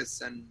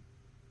Titus and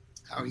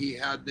how he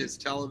had this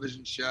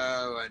television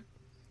show and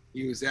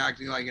he was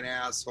acting like an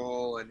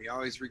asshole and he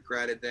always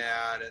regretted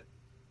that.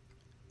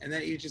 And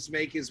then he'd just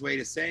make his way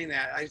to saying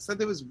that. I just thought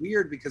that was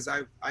weird because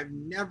I've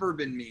never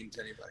been mean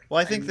to anybody. Well,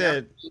 I think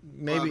that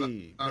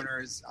maybe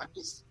owners.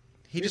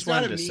 he just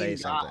wanted to say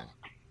something.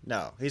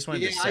 No, he just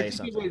wanted to say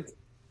something.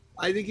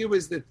 I think it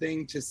was the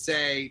thing to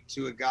say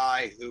to a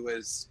guy who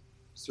was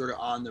sort of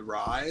on the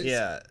rise.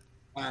 Yeah.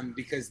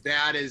 Because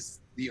that is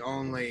the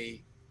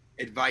only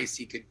advice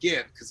he could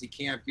give because he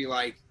can't be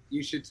like,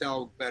 you should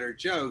tell better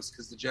jokes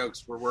because the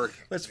jokes were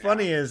working. What's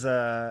funny is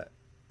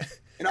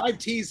and I've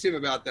teased him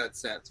about that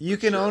sense. You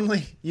can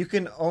only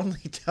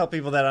tell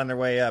people that on their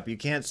way up. You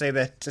can't say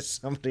that to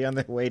somebody on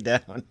their way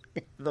down.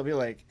 They'll be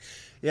like,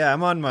 "Yeah,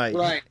 I'm on my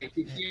right."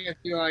 You can't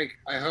be like,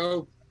 "I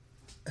hope."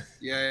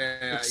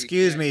 Yeah.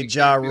 Excuse me,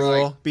 Ja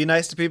Rule. Like, be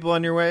nice to people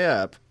on your way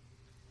up.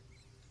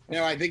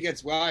 No, I think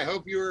it's I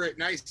hope you were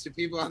nice to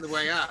people on the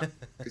way up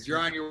because you're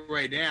on your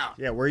way down.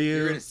 Yeah, were you?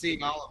 You're going to see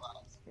all of us.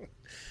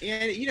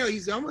 And,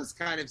 he's almost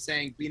kind of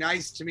saying, be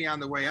nice to me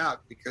on the way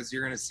up because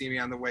you're going to see me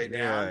on the way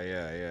down.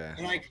 Yeah.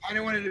 And I kind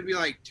of wanted to be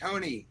like,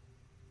 Tony,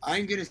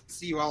 I'm going to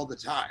see you all the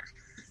time.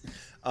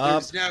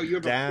 Up, you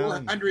have down. a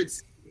 400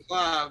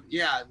 club.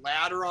 Yeah,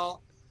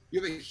 lateral.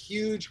 You have a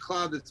huge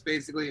club that's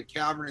basically a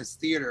cavernous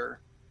theater.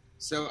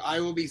 So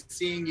I will be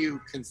seeing you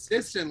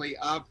consistently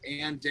up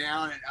and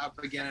down and up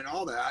again and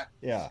all that.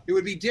 Yeah. It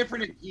would be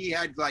different if he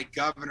had like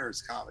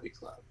Governor's Comedy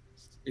Club.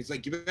 It's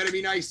like, you better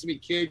be nice to me,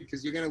 kid,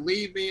 because you're going to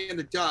leave me in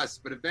the dust,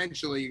 but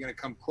eventually you're going to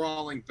come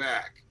crawling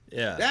back.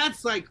 Yeah.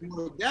 That's like,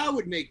 that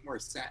would make more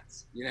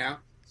sense,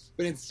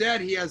 But instead,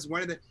 he has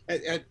one of the,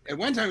 at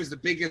one time, it was the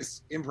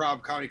biggest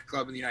improv comedy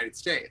club in the United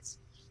States.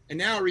 And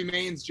now it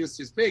remains just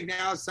as big.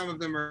 Now some of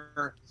them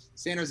are,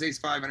 San Jose's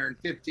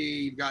 550.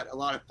 You've got a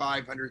lot of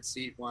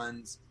 500-seat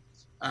ones.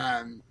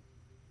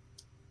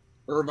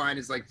 Irvine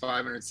is like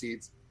 500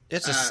 seats.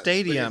 It's a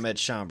stadium at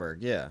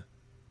Schaumburg, yeah.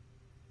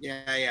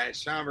 Yeah.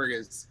 Schaumburg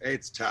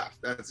it's tough.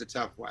 That's a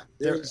tough one.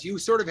 You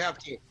sort of have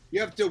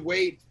to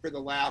wait for the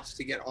laps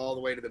to get all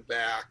the way to the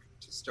back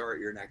to start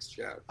your next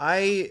show.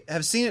 I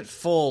have seen it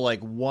full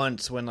like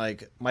once when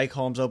like Mike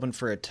Holmes opened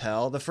for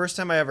Attell. The first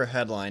time I ever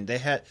headlined, they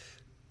had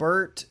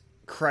Bert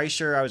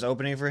Kreischer. I was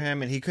opening for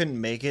him, and he couldn't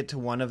make it to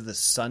one of the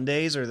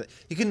Sundays,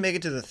 he couldn't make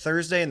it to the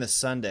Thursday and the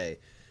Sunday.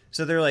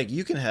 So they're like,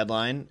 "You can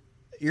headline.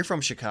 You're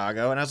from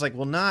Chicago," and I was like,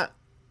 "Well,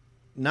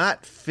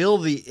 not Phil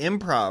the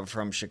Improv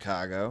from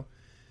Chicago."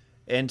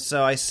 And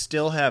so I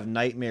still have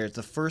nightmares.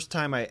 The first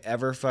time I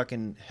ever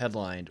fucking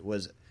headlined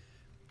was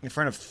in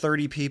front of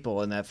 30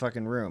 people in that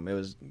fucking room. It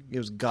was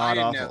god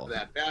awful. I didn't know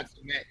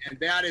that.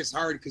 That is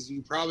hard because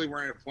you probably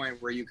weren't at a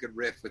point where you could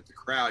riff with the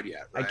crowd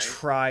yet, right? I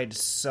tried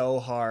so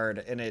hard,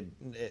 and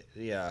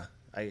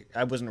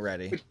I wasn't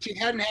ready. But you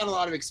hadn't had a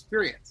lot of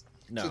experience.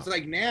 No. So it's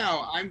like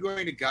now I'm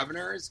going to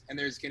Governor's, and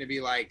there's going to be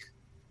like,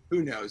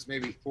 who knows,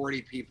 maybe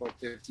 40 people,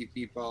 50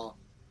 people.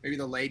 Maybe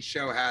the Late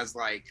Show has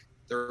like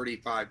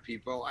 35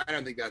 people. I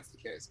don't think that's the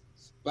case.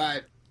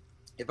 But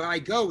if I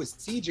go with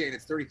CJ and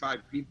it's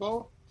 35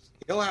 people,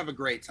 he'll have a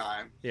great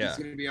time. Yeah. He's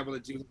going to be able to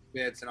do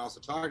bits and also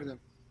talk to them.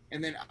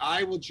 And then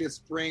I will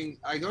just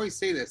I always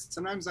say this.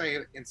 Sometimes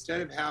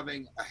instead of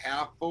having a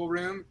half full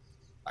room,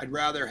 I'd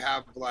rather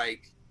have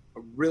like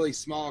a really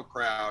small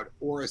crowd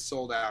or a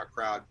sold out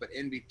crowd, but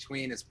in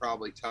between is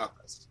probably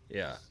toughest.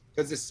 Yeah.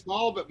 Because a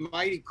small but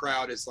mighty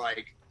crowd is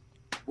like,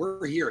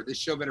 we're here. This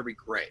show better be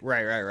great.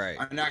 Right.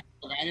 I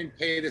didn't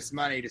pay this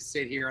money to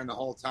sit here and the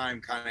whole time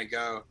kind of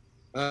go,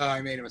 oh,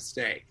 I made a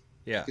mistake.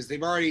 Yeah. Because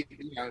they've already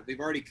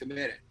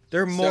committed.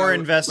 They're more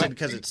invested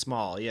because it's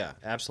small. Yeah,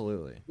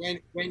 absolutely.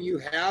 When you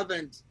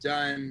haven't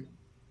done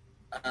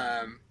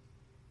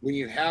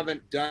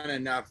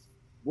enough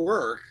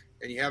work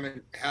and you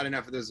haven't had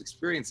enough of those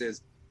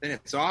experiences, then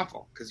it's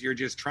awful because you're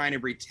just trying to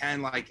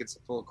pretend like it's a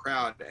full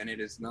crowd and it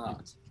is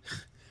not.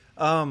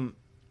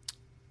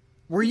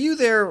 Were you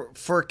there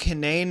for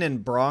Kinane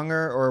and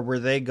Bronger, or were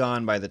they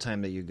gone by the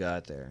time that you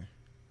got there?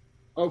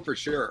 Oh, for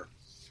sure.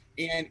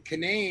 And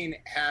Kinane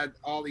had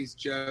all these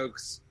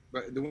jokes,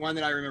 but the one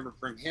that I remember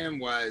from him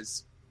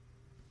was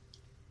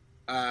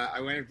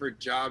I went in for a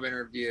job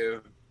interview,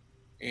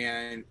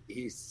 and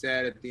he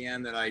said at the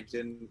end that I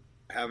didn't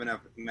have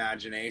enough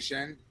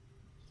imagination.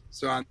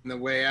 So on the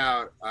way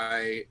out,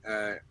 I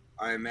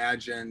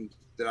imagined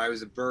that I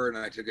was a bird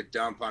and I took a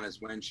dump on his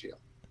windshield.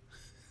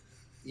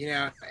 You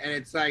know, and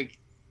it's like,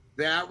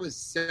 that was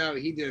so,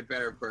 he did it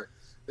better for,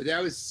 but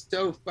that was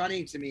so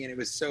funny to me, and it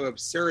was so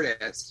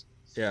absurdist.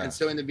 Yeah. And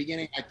so in the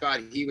beginning, I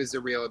thought he was a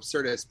real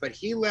absurdist, but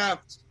he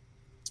left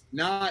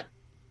not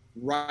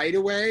right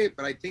away,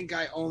 but I think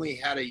I only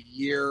had a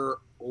year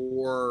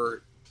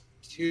or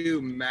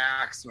two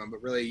maximum,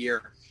 but really a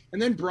year.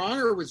 And then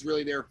Bronger was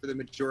really there for the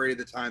majority of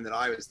the time that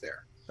I was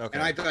there. Okay.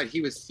 And I thought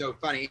he was so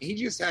funny. He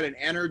just had an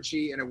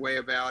energy and a way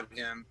about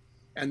him.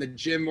 And the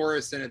Jim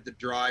Morrison at the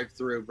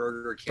drive-through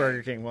Burger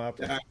King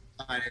Whopper. That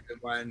kind of the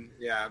one,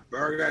 yeah,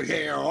 Burger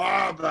King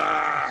Whopper.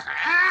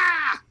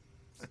 Ah!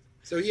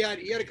 So he had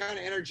a kind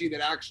of energy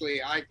that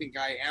actually I think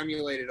I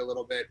emulated a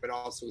little bit, but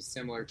also was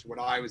similar to what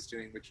I was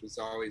doing, which was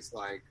always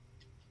like,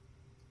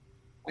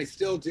 I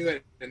still do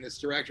it. And this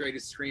director, I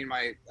just screened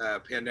my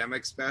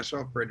pandemic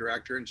special for a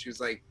director, and she was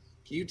like,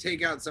 "Can you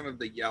take out some of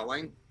the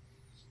yelling?"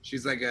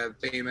 She's like a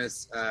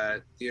famous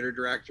theater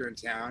director in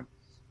town,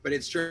 but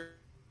it's true.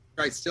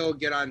 I still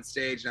get on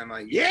stage and I'm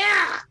like,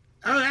 "Yeah,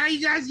 oh, how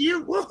you guys,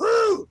 you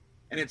woohoo!"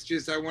 And it's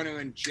just I want to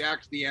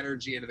inject the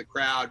energy into the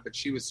crowd. But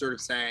she was sort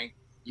of saying,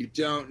 you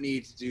don't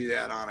need to do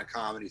that on a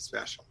comedy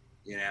special.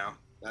 You know,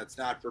 that's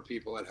not for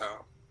people at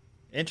home.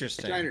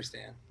 Interesting. Which I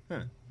understand.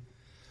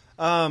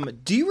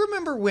 Do you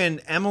remember when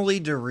Emily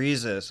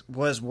DeRizis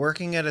was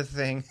working at a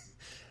thing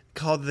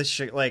called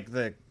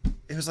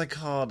it was like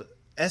called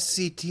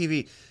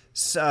SCTV,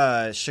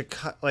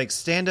 like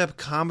stand-up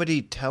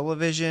comedy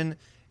television,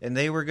 and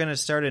they were going to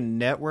start a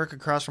network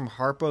across from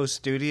Harpo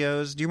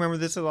Studios? Do you remember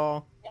this at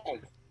all?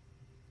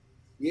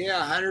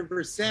 Yeah,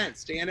 100%.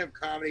 Stand-up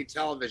comedy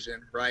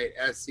television, right?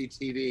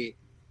 SCTV.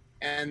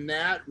 And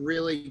that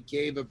really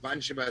gave a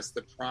bunch of us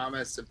the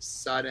promise of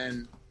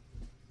sudden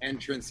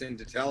entrance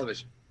into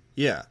television.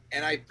 Yeah.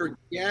 And I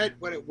forget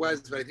what it was,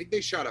 but I think they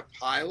shot a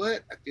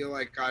pilot. I feel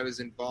like I was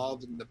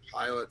involved in the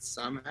pilot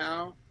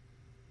somehow,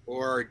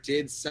 or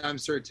did some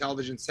sort of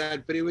television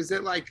set, but it was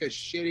at like a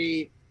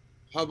shitty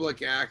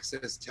public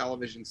access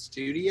television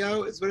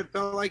studio is what it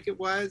felt like it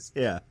was.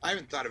 Yeah. I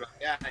haven't thought about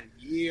that in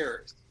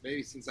years,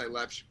 maybe since I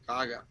left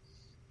Chicago.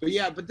 But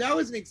yeah, but that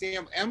was an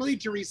example. Emily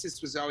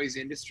DeRizis was always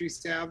industry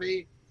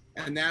savvy,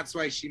 and that's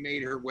why she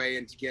made her way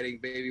into getting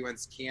Baby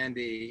Wants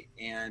Candy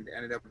and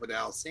ended up with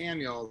Al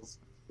Samuels.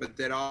 But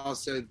that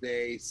also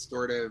they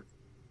sort of,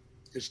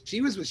 because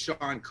she was with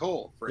Sean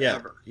Cole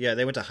forever. Yeah,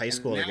 they went to high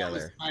school and together.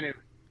 Was kind of,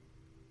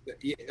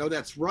 oh,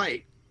 that's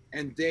right.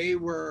 And they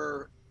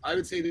were, I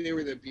would say that they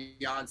were the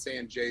Beyonce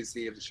and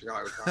Jay-Z of the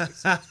Chicago comedy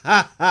scene.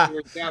 They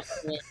were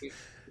definitely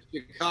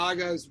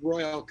Chicago's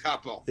royal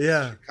couple.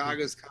 Yeah.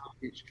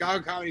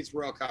 Chicago comedy's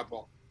royal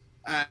couple.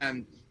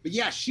 But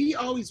yeah, she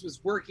always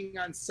was working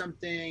on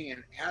something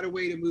and had a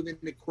way to move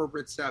into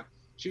corporate stuff.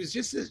 She was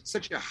just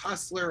such a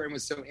hustler and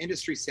was so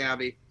industry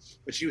savvy,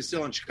 but she was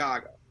still in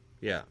Chicago.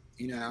 Yeah.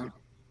 You know?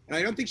 And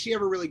I don't think she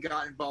ever really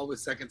got involved with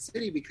Second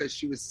City because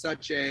she was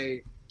such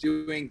a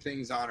doing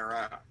things on her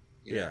own.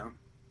 You know?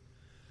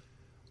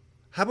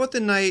 How about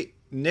the night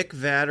Nick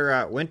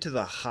Vatterott went to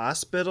the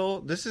hospital?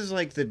 This is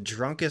like the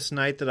drunkest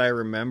night that I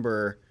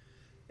remember.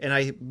 And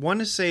I want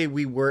to say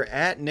we were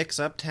at Nick's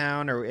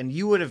Uptown, and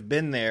you would have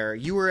been there.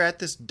 You were at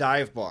this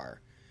dive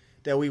bar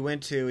that we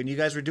went to, and you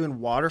guys were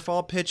doing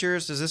waterfall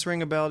pictures. Does this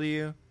ring a bell to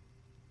you?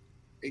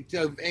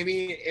 I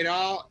mean,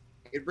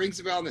 it rings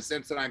a bell in the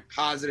sense that I'm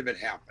positive it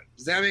happened.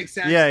 Does that make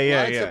sense? Yeah.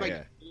 I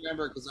can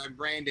remember because I'm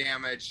brain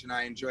damaged and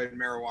I enjoyed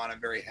marijuana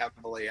very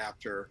heavily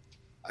after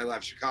I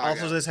left Chicago.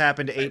 Also, this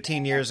happened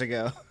 18 years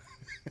ago.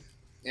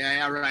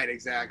 Yeah, right,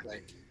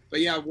 exactly. But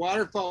yeah,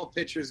 waterfall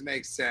pictures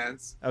make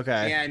sense.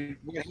 Okay. And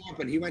what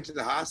happened? He went to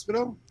the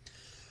hospital?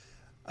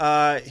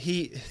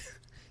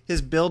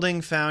 His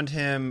building found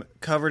him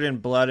covered in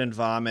blood and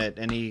vomit,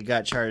 and he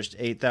got charged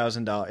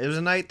 $8,000. It was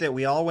a night that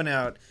we all went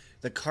out.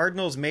 The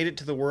Cardinals made it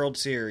to the World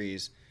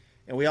Series,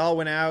 and we all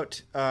went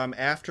out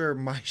after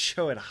my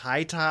show at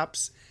High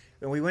Tops,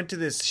 and we went to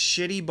this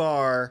shitty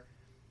bar.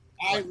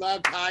 I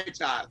loved High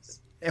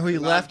Tops. And we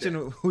left,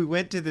 and we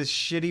went to this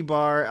shitty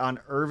bar on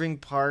Irving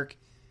Park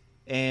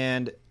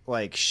and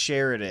like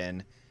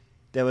Sheridan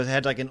that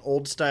had like an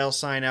old style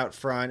sign out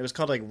front. It was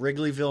called like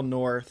Wrigleyville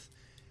North.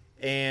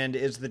 And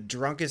it's the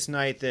drunkest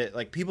night that,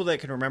 like, people that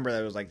can remember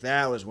that was like,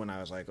 that was when I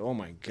was like, oh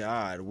my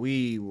God,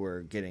 we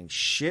were getting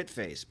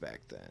shit-faced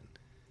back then.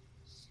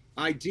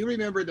 I do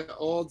remember the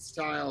old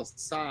style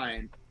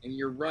sign, and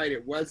you're right,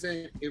 it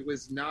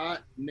was not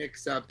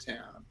Nick's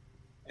Uptown,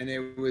 and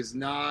it was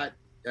not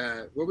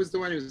what was the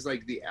one who was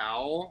like the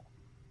owl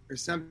or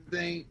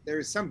something? There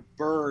was some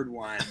bird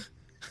one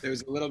that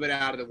was a little bit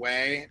out of the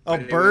way. Oh,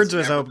 but it Birds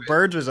was never open.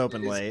 Birds was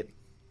open late.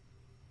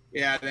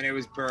 Yeah, then it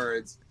was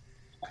birds.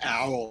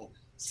 Owl.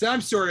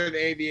 Some sort of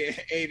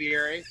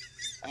aviary.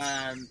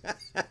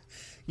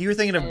 You were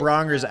thinking of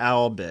Bronger's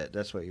owl bit.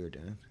 That's what you were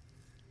doing.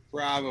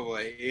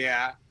 Probably,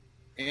 yeah.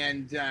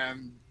 And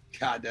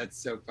God,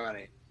 that's so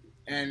funny.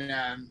 And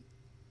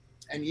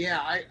yeah,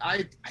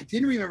 I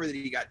didn't remember that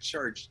he got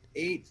charged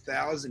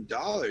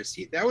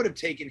 $8,000. That would have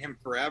taken him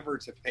forever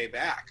to pay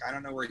back. I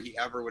don't know where he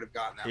ever would have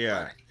gotten that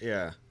money.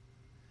 Yeah.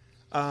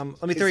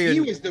 Let me throw you.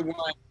 He was the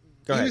one.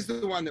 Go ahead. Was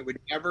the one that would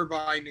never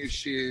buy new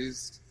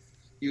shoes.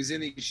 He was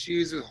in these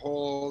shoes with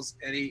holes,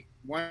 and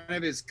one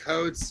of his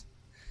coats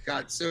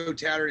got so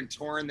tattered and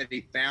torn that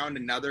he found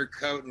another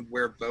coat and would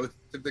wear both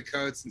of the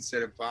coats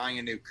instead of buying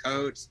a new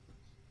coat.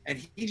 And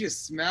he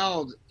just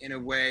smelled in a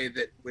way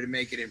that would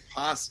make it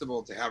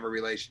impossible to have a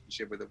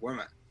relationship with a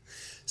woman.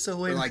 So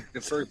for like the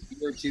first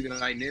year or two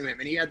that I knew him,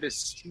 and he had the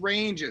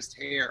strangest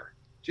hair,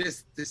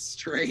 just the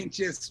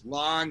strangest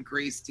long,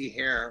 greasy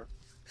hair.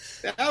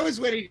 That was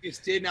when he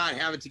just did not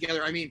have it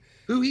together. I mean,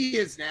 who he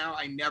is now,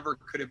 I never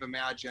could have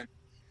imagined.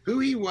 Who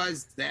he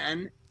was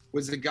then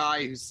was a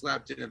guy who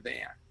slept in a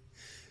van.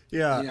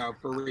 Yeah, you know,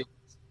 for real.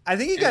 I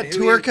think he got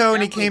Tourco,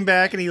 and he came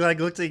back, and he like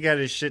looked like he got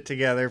his shit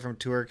together from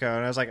Tourco,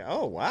 and I was like,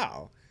 oh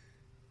wow.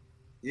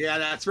 Yeah,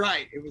 that's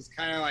right. It was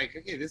kind of like,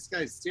 okay, this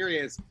guy's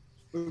serious.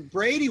 But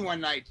Brady one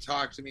night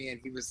talked to me,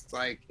 and he was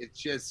like, it's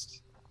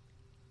just,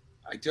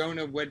 I don't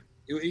know what,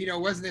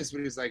 it wasn't this, but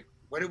he was like,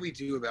 what do we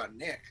do about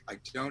Nick? I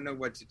don't know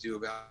what to do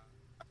about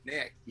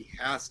Nick. He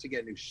has to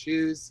get new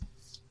shoes.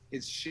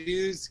 His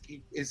shoes,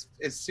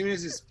 as soon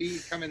as his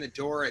feet come in the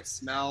door, it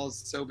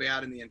smells so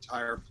bad in the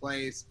entire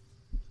place.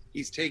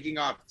 He's taking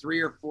off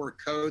 3 or 4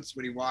 coats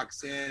when he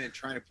walks in and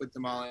trying to put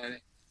them all in.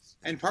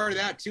 And part of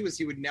that, too, is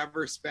he would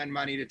never spend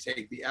money to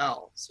take the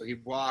L. So he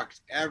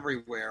walked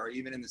everywhere,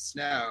 even in the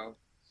snow.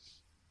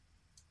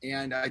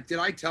 And did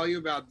I tell you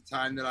about the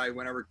time that I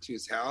went over to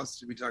his house?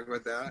 Did we talk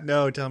about that?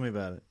 No, tell me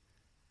about it.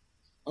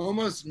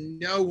 Almost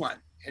no one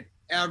had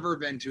ever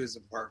been to his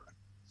apartment.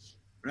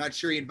 I'm not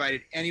sure he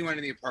invited anyone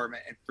in the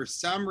apartment. And for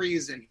some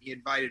reason, he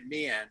invited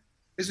me in.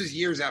 This was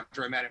years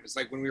after I met him. It was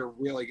like when we were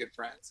really good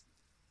friends.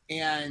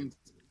 And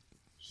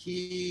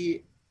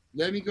he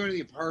let me go to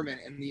the apartment.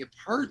 And the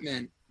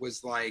apartment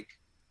was like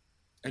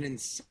an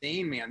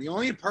insane man. The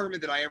only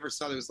apartment that I ever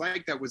saw that was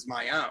like that was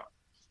my own,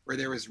 where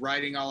there was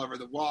writing all over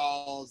the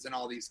walls and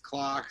all these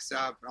clocks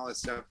up and all this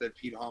stuff that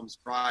Pete Holmes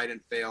tried and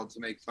failed to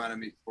make fun of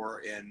me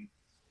for in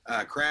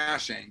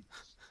Crashing.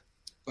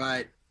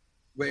 But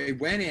we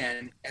went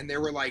in and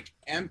there were like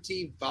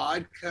empty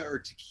vodka or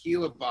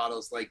tequila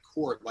bottles, like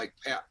quart, like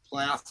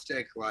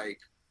plastic, like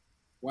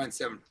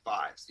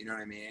 175s, you know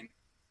what I mean?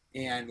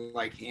 And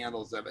like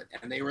handles of it.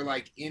 And they were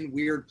like in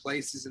weird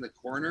places in the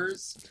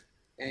corners.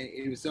 And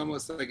it was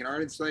almost like an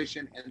art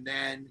installation. And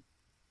then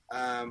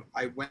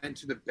I went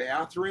to the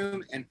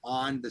bathroom, and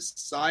on the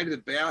side of the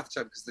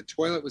bathtub, because the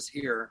toilet was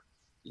here,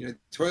 the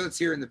toilet's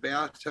here and the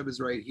bathtub is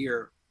right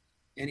here.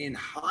 And in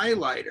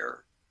highlighter,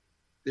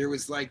 there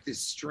was like this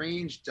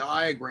strange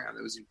diagram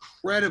that was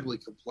incredibly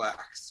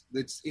complex.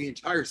 That's the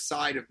entire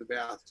side of the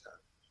bathtub.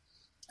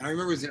 And I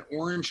remember it was an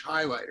orange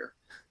highlighter.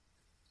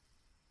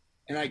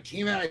 And I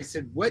came out, I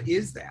said, what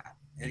is that?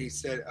 And he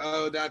said,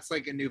 oh, that's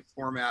like a new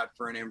format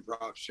for an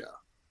improv show.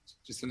 It's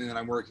just something that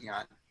I'm working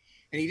on.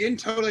 And he didn't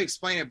totally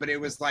explain it, but it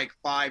was like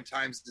 5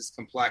 times as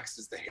complex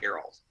as the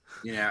Herald.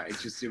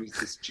 It was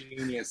this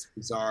genius,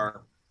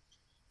 bizarre.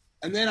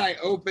 And then I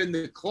opened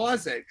the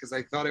closet because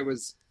I thought it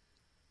was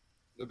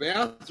the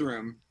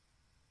bathroom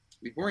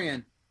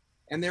beforehand.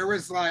 And there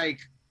was like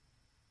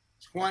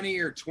 20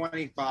 or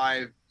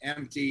 25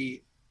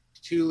 empty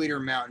 2-liter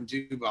Mountain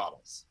Dew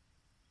bottles.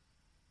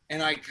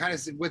 And I kind of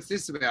said, what's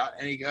this about?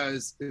 And he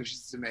goes, it was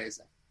just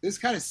amazing. This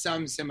kind of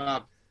sums him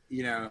up,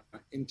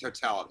 in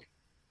totality.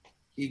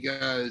 He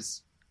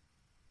goes,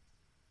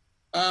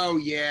 oh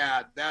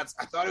yeah,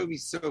 I thought it would be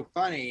so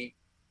funny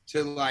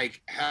to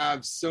like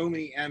have so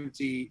many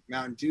empty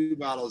Mountain Dew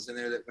bottles in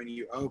there that when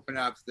you open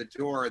up the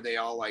door, they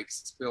all like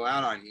spill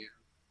out on you.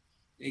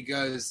 And he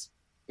goes,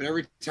 but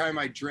every time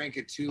I drink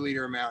a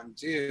 2-liter Mountain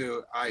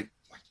Dew, I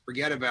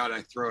forget about it,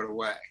 I throw it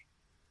away.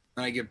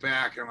 And I get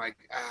back and I'm like,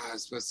 I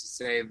was supposed to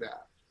save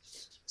that.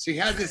 So he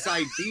had this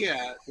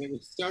idea that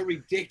was so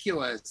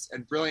ridiculous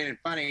and brilliant and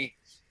funny,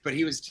 but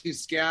he was too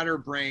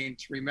scatterbrained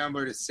to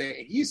remember to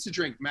say. He used to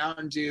drink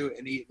Mountain Dew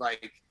and eat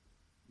like, it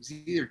was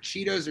either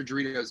Cheetos or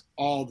Doritos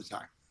all the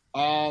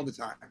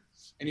time.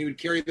 And he would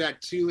carry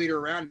that 2-liter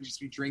around and just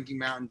be drinking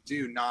Mountain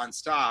Dew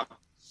nonstop.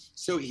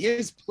 So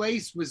his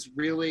place was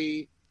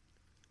really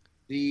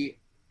the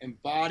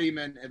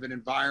embodiment of an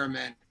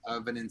environment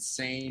of an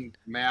insane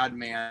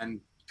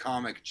madman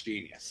comic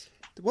genius.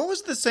 What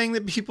was the saying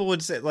that people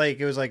would say? Like,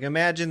 it was like,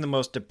 imagine the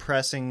most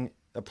depressing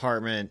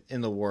apartment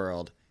in the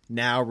world.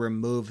 Now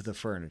remove the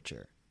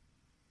furniture.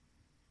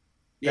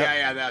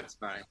 Yeah, that's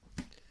funny.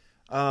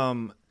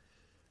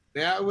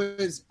 That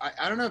was,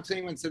 I don't know if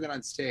anyone said that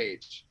on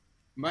stage.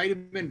 might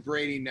have been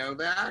Brady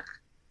Novak.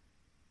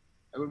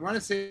 I would want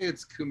to say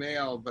it's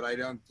Kumail, but I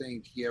don't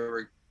think he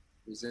ever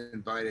was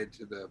invited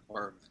to the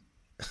apartment.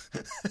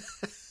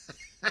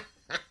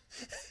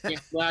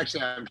 Well,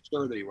 actually, I'm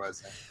sure that he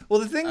wasn't. Well,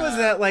 the thing was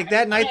that, like,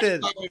 that night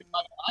that...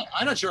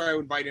 I'm not sure I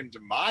would invite him to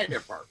my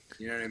apartment,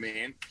 you know what I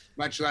mean?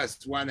 Much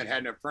less one that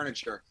had no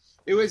furniture.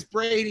 It was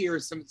Brady or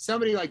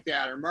somebody like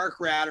that, or Mark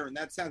Ratterman.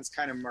 That sounds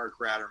kind of Mark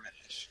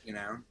Ratterman-ish, you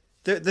know?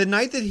 The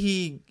night that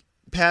he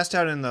passed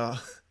out in the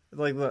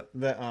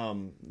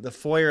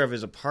foyer of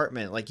his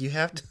apartment, like, you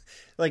have to...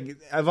 Like,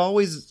 I've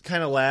always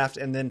kind of laughed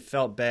and then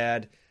felt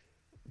bad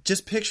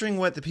just picturing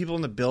what the people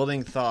in the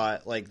building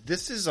thought. Like,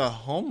 this is a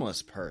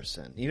homeless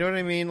person. You know what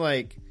I mean?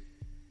 Like,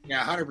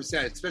 yeah,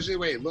 100%. Especially the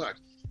way he looked.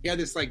 He had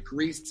this like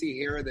greasy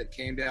hair that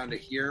came down to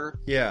here.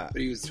 Yeah.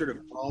 But he was sort of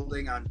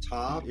balding on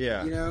top.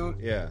 Yeah. You know?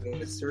 Yeah.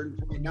 At a certain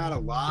point, not a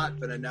lot,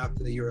 but enough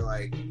that you were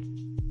like,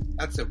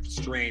 that's a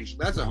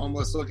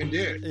homeless looking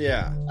dude.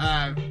 Yeah.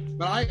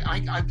 But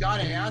I've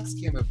got to ask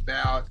him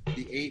about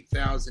the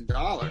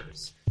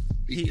 $8,000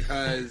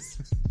 because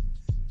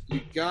you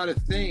got to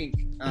think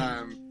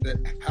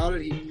that how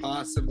did he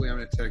possibly? I'm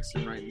going to text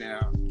him right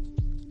now.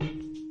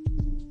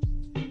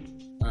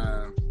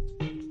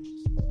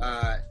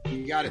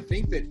 You got to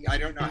think that I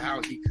don't know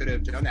how he could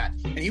have done that.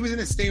 And he was in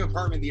the same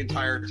apartment the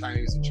entire time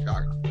he was in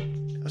Chicago.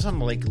 It was on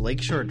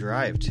Lakeshore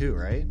Drive too,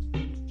 right?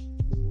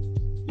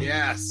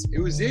 Yes, it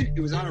was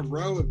on a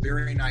row of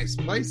very nice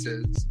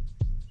places,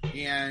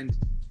 and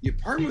the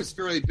apartment was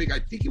fairly big. I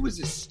think it was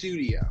a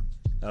studio.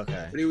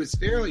 Okay. But it was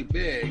fairly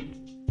big,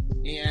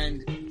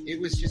 and it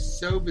was just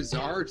so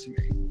bizarre to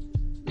me.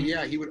 But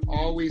yeah, he would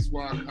always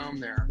walk home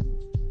there.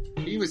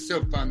 He was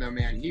so fun though,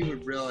 man. He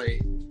would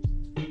really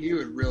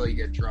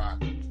get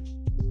drunk.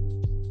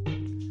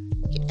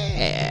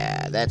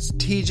 Yeah, that's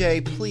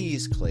TJ.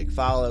 Please click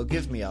follow.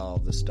 Give me all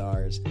of the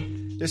stars.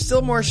 There's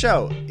still more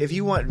show. If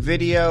you want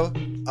video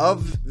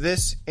of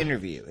this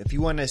interview, if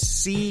you want to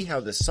see how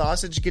the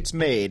sausage gets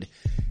made,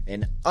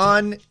 an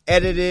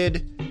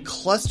unedited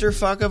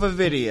clusterfuck of a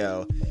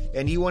video,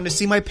 and you want to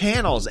see my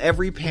panels,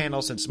 every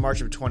panel since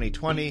March of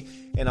 2020,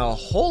 and a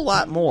whole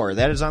lot more,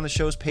 that is on the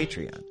show's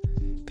Patreon.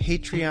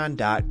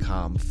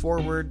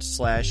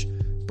 Patreon.com/Brido.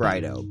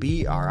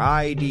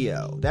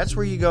 BRIDO. That's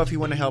where you go if you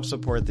want to help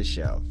support the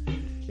show.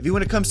 If you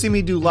want to come see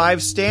me do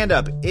live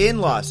stand-up in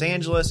Los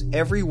Angeles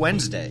every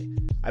Wednesday,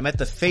 I'm at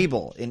the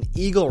Fable in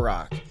Eagle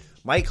Rock.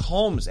 Mike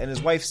Holmes and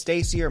his wife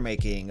Stacy are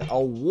making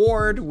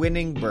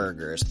award-winning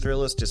burgers.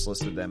 Thrillist just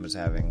listed them as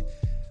having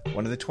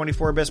one of the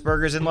 24 best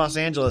burgers in Los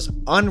Angeles,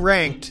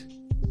 unranked.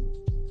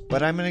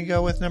 But I'm going to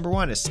go with number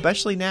one,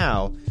 especially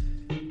now,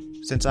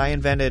 since I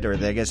invented, or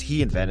I guess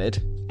he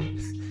invented,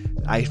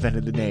 I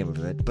invented the name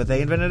of it, but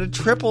they invented a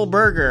triple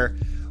burger,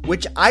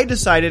 which I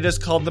decided is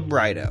called the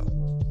Brido.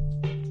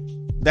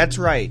 That's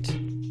right.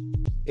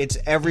 It's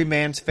every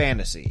man's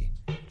fantasy.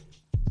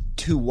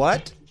 To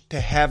what?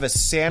 To have a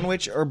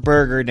sandwich or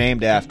burger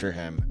named after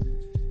him.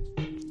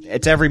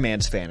 It's every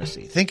man's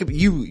fantasy. Think of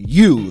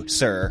you,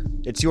 sir.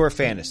 It's your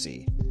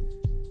fantasy.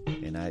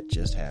 And that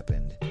just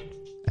happened,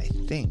 I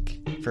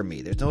think, for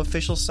me. There's no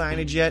official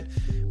signage yet,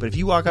 but if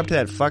you walk up to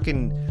that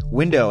fucking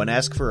window and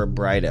ask for a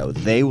Brido,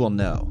 they will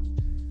know.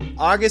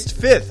 August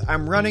 5th,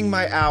 I'm running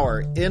my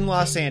hour in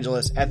Los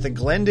Angeles at the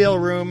Glendale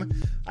Room.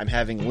 I'm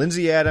having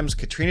Lindsay Adams,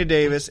 Katrina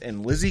Davis,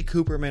 and Lizzie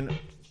Cooperman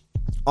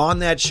on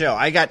that show.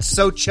 I got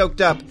so choked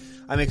up.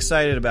 I'm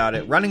excited about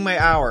it. Running my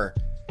hour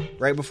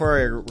right before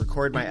I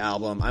record my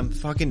album. I'm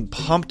fucking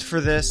pumped for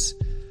this.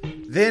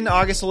 Then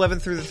August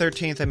 11th through the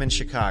 13th, I'm in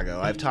Chicago.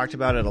 I've talked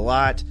about it a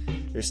lot.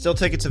 There's still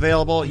tickets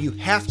available. You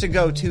have to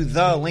go to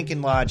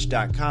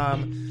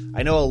thelincolnlodge.com.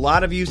 I know a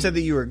lot of you said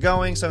that you were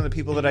going. Some of the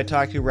people that I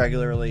talk to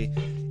regularly.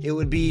 It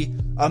would be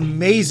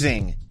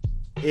amazing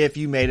if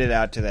you made it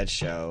out to that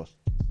show.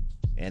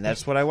 And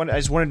that's what I wanted. I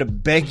just wanted to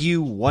beg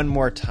you one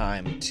more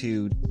time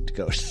to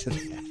go to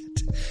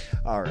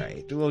that. All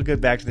right. We'll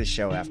get back to the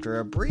show after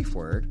a brief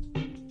word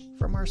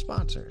from our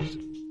sponsors.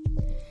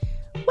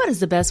 What is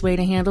the best way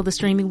to handle the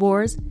streaming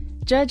wars?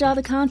 Judge all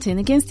the content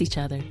against each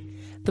other.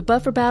 The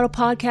Buffer Battle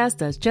podcast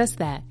does just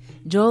that.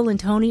 Joel and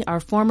Tony are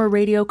former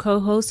radio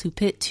co-hosts who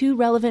pit two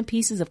relevant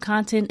pieces of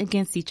content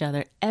against each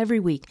other every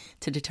week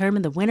to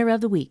determine the winner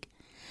of the week.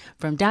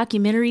 From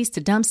documentaries to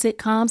dumb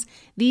sitcoms,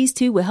 these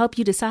two will help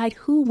you decide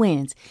who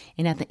wins.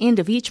 And at the end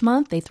of each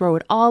month, they throw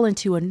it all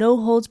into a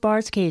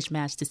no-holds-barred cage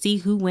match to see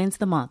who wins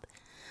the month.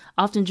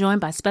 Often joined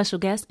by special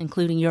guests,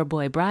 including your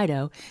boy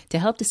Brido, to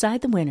help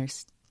decide the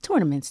winners,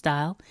 tournament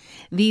style.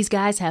 These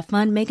guys have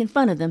fun making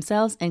fun of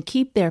themselves and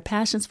keep their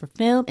passions for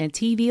film and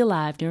TV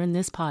alive during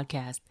this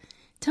podcast.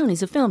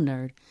 Tony's a film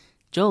nerd.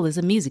 Joel is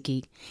a music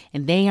geek.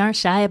 And they aren't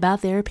shy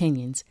about their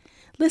opinions.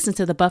 Listen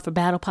to the Buffer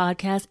Battle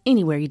podcast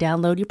anywhere you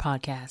download your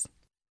podcast.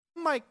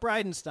 I'm Mike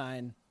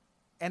Bridenstine,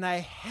 and I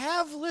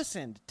have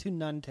listened to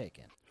None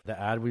Taken. The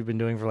ad we've been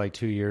doing for like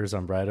 2 years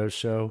on Brido's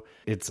show,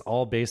 it's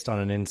all based on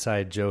an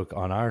inside joke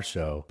on our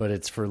show, but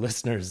it's for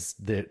listeners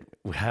that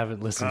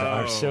haven't listened to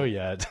our show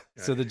yet.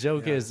 So the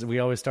joke is we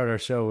always start our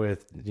show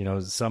with,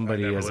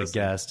 somebody as a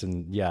guest,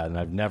 and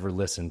I've never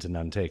listened to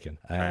None Taken.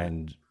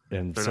 And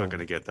they're not going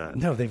to get that.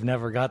 No, they've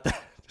never got that.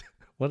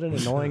 What an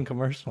annoying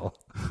commercial.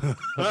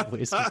 What a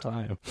waste of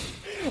time.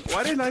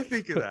 Why didn't I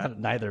think of that?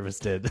 Neither of us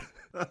did.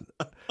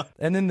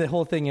 And then the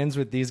whole thing ends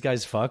with these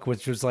guys fuck,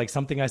 which was like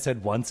something I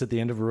said once at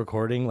the end of a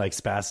recording, like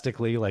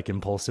spastically, like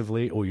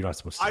impulsively. Oh, you're not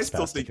supposed to say I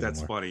still think anymore.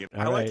 that's funny.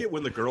 All I right. like it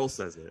when the girl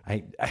says it.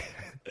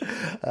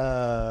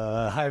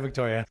 Hi,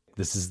 Victoria.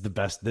 This is the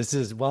best. This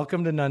is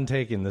welcome to None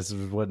Taken. This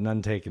is what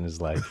None Taken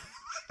is like.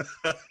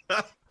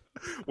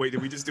 Wait,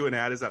 did we just do an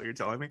ad? Is that what you're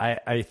telling me?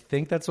 I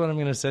think that's what I'm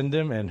going to send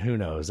him, and who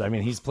knows? I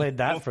mean, he's played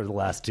that for the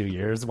last 2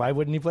 years. Why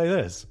wouldn't he play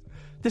this?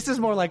 This is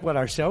more like what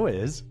our show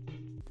is.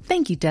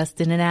 Thank you,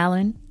 Dustin and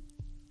Alan.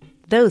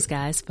 Those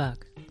guys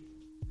fuck.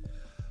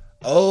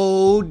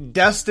 Oh,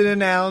 Dustin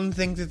and Alan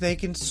think that they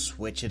can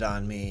switch it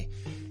on me,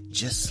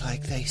 just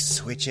like they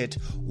switch it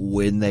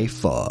when they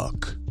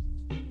fuck.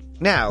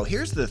 Now,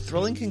 here's the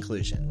thrilling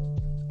conclusion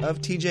of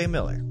TJ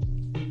Miller.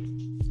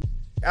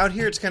 Out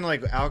here, it's kind of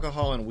like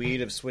alcohol and weed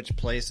have switched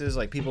places.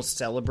 Like, people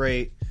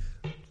celebrate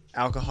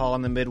alcohol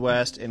in the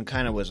Midwest and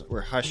kind of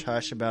were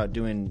hush-hush about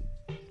doing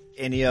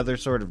any other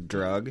sort of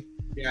drug.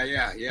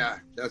 Yeah.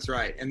 That's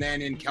right. And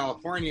then in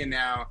California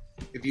now,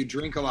 if you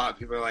drink a lot,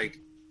 people are like,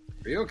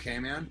 are you okay,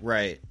 man?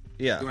 Right.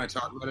 Yeah. Do you want to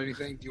talk about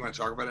anything? Do you want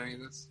to talk about any of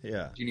this?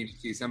 Yeah. Do you need to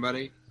see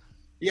somebody?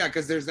 Yeah,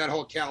 because there's that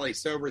whole Cali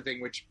sober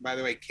thing, which, by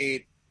the way,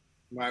 Kate,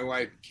 my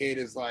wife, Kate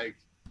is like,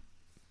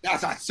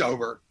 that's not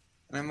sober.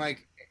 And I'm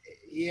like,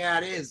 yeah,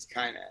 it is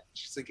kind of.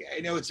 She's like,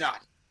 hey, no, it's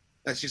not.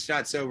 That's just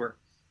not sober.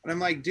 And I'm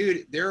like,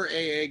 dude, there are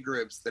AA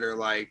groups that are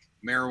like,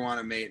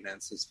 marijuana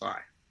maintenance is fine.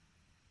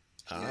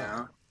 Oh. You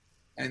know?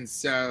 And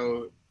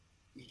so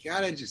you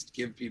got to just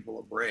give people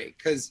a break.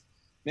 Because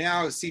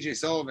now CJ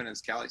Sullivan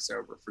is Cali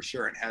sober for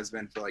sure and has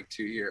been for like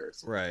 2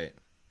 years. Right.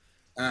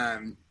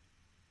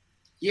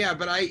 Yeah,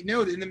 but I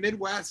know in the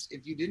Midwest,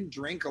 if you didn't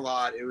drink a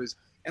lot, it was,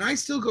 and I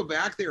still go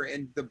back there,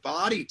 and the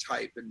body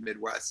type in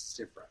Midwest is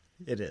different.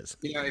 It is.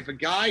 You know, if a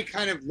guy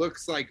kind of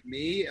looks like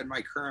me at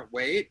my current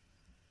weight,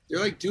 they're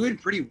like doing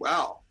pretty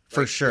well.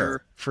 For Like,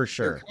 sure.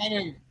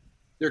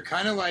 They're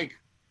kind of like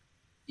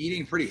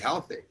eating pretty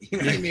healthy. You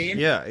know what I mean?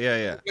 Yeah.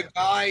 If a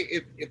guy,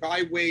 if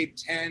I weighed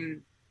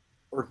 10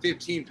 or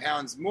 15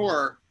 pounds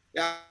more,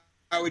 yeah,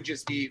 I would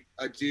just be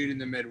a dude in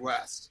the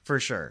Midwest. For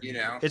sure. You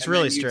know, It's And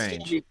really then you'd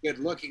strange. still be good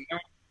looking.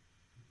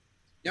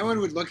 No one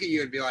would look at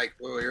you and be like,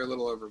 "Whoa, you're a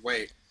little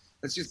overweight."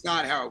 That's just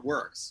not how it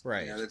works.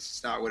 Right. You know, that's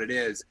just not what it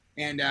is.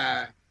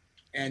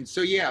 And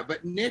so yeah,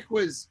 but Nick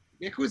was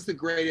the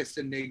greatest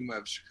enigma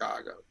of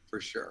Chicago for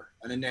sure.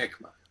 An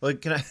enigma. Well,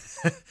 can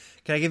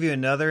I give you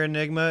another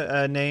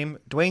enigma name?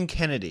 Dwayne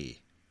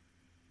Kennedy.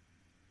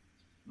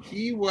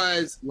 He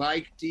was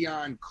like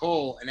Dion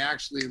Cole and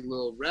actually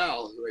Lil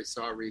Rel, who I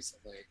saw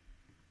recently.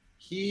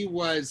 He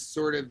was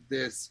sort of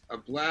a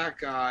black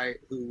guy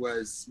who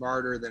was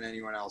smarter than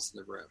anyone else in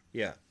the room.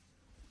 Yeah.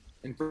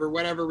 And for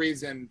whatever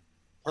reason,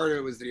 part of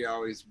it was that he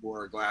always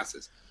wore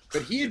glasses.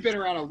 But he had been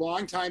around a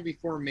long time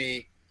before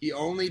me. He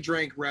only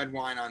drank red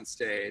wine on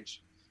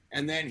stage.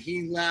 And then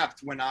he left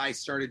when I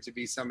started to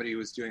be somebody who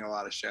was doing a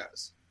lot of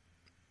shows.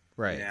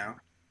 Right. You know?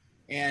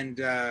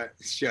 And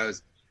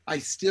shows. I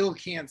still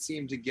can't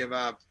seem to give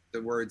up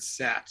the word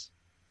set,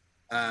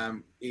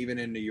 even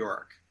in New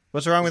York.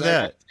 What's wrong with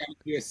that? I'm going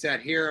to do a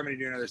set here. I'm going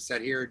to do another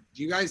set here.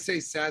 Do you guys say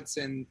sets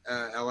in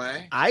LA?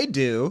 I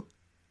do.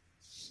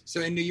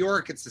 So in New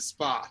York, it's a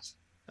spot.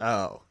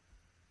 Oh.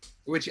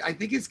 Which I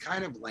think is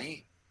kind of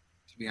lame,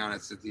 to be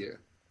honest with you.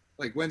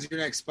 Like, when's your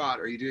next spot?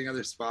 Are you doing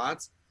other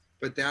spots?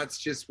 But that's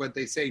just what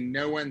they say.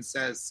 No one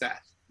says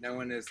set. No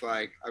one is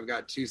like, I've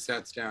got 2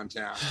 sets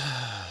downtown.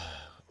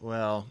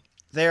 Well,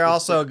 they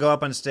also go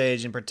up on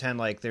stage and pretend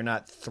like they're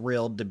not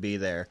thrilled to be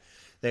there.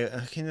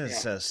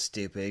 It's so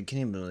stupid. Can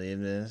you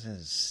believe this? This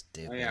is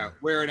stupid. Oh, yeah.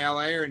 Where, in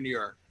LA or in New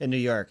York? In New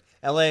York.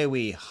 LA,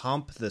 we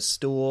hump the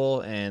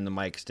stool and the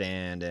mic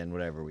stand and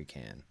whatever we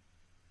can.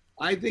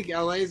 I think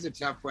LA is a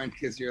tough one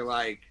because you're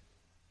like,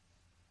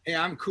 hey,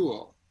 I'm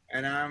cool.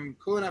 And I'm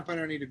cool enough I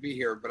don't need to be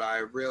here, but I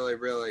really,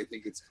 really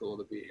think it's cool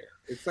to be here.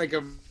 It's like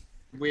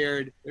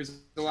there's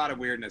a lot of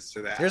weirdness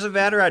to that. There's a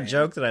Vatterott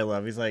joke that I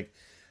love. He's like,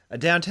 a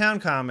downtown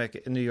comic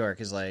in New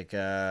York is like,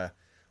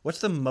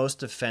 what's the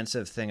most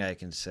offensive thing I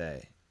can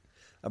say?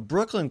 A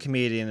Brooklyn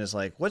comedian is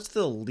like, what's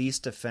the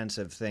least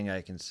offensive thing I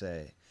can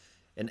say?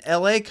 An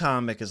LA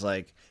comic is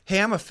like,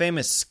 hey, I'm a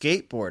famous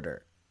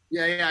skateboarder.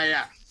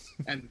 Yeah.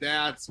 And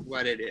that's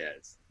what it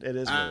is. It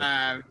is.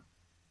 Really.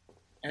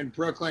 And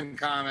Brooklyn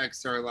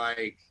comics are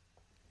like,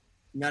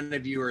 none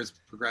of you are as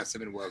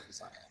progressive and woke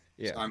as I am.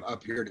 Yeah. So I'm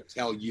up here to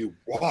tell you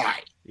why.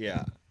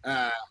 Yeah.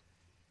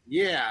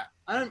 Yeah.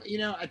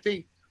 I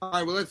think, all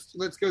right, well,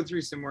 let's go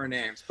through some more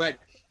names. But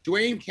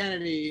Dwayne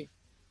Kennedy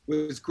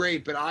was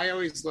great, but I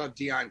always loved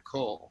Dion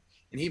Cole.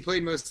 And he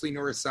played mostly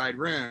North Side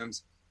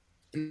rooms.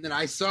 And then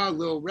I saw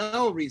Lil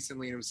Rel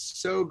recently, and it was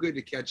so good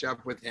to catch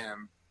up with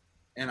him.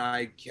 And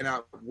I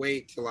cannot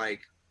wait to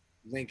like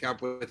link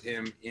up with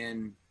him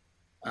in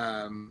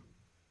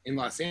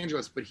Los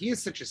Angeles. But he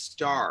is such a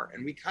star,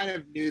 and we kind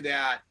of knew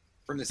that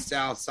from the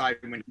South Side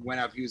when he went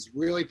up. He was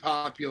really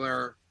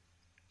popular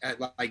at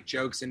like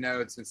Jokes and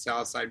Notes and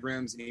South Side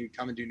rooms, and he would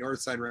come and do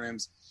North Side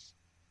rooms.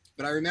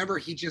 But I remember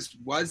he just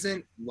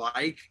wasn't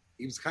like,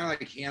 he was kind of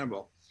like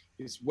Hannibal.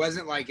 He just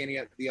wasn't like any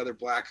of the other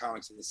black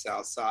comics in the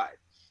South Side.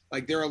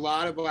 Like there are a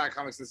lot of black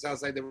comics in the South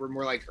Side that were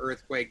more like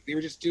Earthquake. They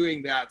were just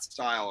doing that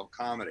style of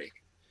comedy.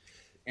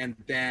 And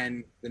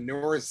then the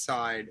North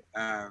Side,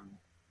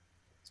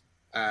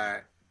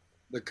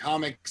 the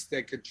comics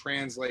that could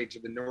translate to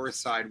the North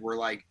Side were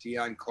like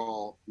Dion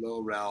Cole,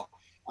 Lil Rel.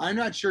 I'm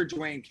not sure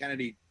Dwayne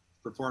Kennedy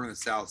performed on the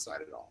South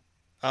Side at all.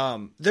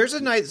 There's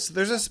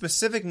a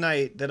specific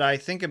night that I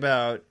think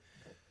about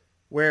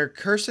where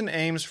Kirsten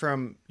Ames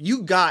from,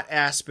 you got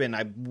Aspen.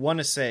 I want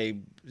to say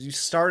you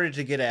started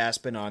to get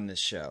Aspen on this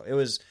show. It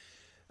was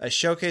a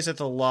showcase at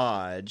the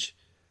Lodge.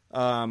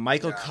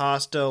 Michael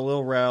Costa,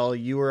 Lil Rel,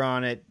 you were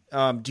on it.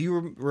 Do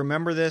you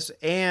remember this?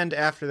 And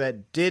after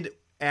that, did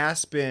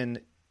Aspen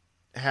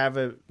have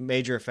a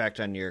major effect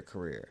on your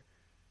career?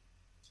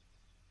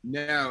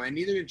 No, and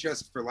neither did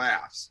Just for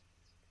Laughs.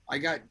 I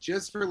got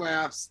Just for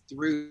Laughs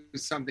through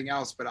something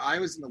else, but I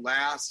was in the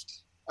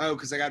last,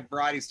 because I got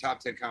Variety's Top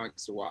 10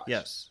 Comics to Watch.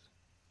 Yes.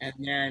 And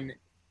then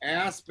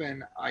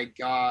Aspen, I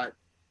got,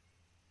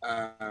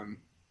 and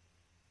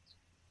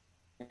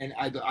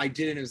I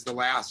did it. It was the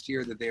last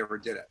year that they ever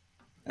did it.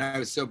 And I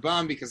was so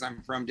bummed because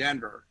I'm from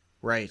Denver.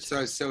 Right. So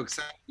I was so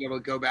excited to be able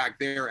to go back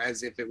there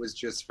as if it was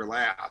Just for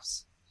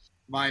Laughs.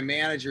 My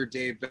manager,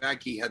 Dave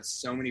Becky, had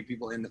so many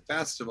people in the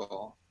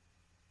festival,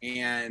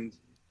 and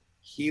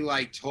he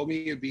like told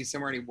me he'd be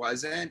somewhere and he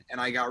wasn't. And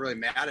I got really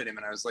mad at him.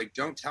 And I was like,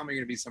 don't tell me you're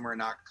going to be somewhere and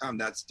not come.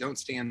 Don't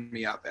stand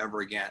me up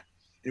ever again.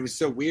 And it was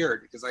so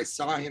weird because I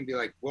saw him be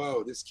like,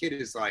 whoa, this kid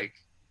is like,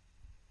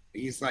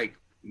 he's like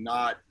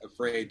not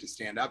afraid to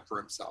stand up for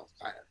himself,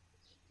 kind of.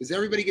 Because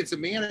everybody gets a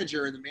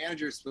manager, and the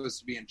manager is supposed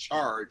to be in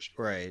charge.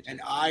 Right.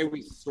 And I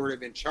was sort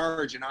of in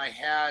charge. And I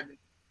had,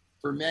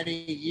 for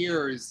many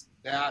years,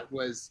 that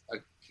was a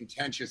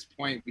contentious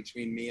point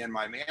between me and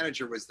my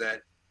manager, was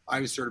that I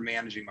was sort of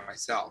managing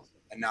myself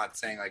and not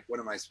saying like, what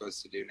am I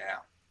supposed to do now?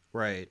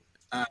 Right.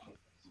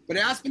 But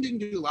Aspen didn't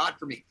do a lot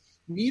for me.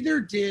 Neither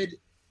did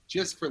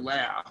Just for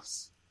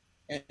Laughs,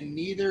 and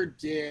neither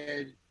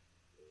did,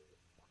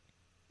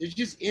 it's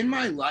just in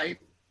my life,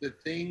 the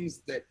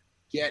things that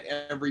get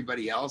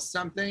everybody else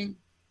something.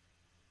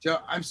 So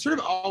I'm sort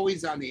of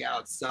always on the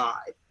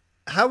outside.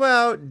 How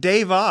about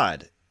Dave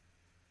Odd?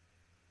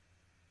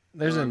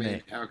 There's a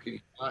name. How can you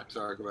not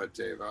talk about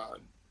Dave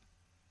Odd?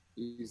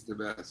 He's the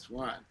best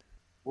one.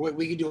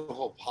 We could do a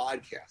whole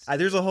podcast.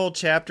 There's a whole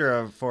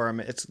chapter for him.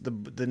 It's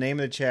the name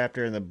of the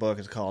chapter in the book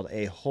is called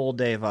A Whole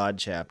Dave Odd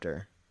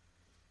Chapter.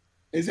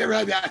 Is it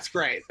right? That's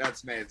great.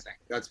 That's amazing.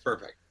 That's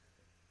perfect.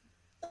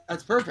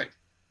 That's perfect.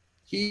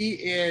 He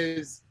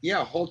is,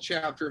 a whole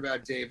chapter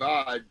about Dave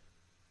Odd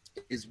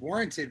is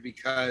warranted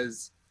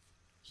because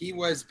he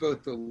was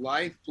both the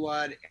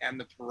lifeblood and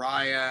the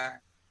pariah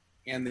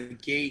and the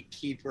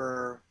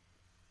gatekeeper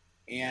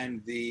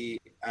and the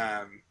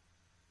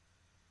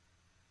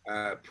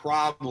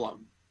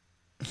problem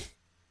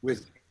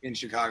in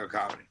Chicago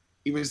comedy.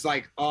 He was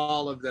like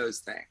all of those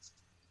things.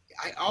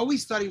 I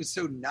always thought he was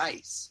so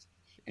nice,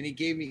 and he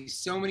gave me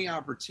so many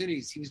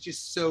opportunities. He was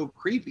just so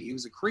creepy. He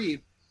was a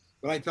creep,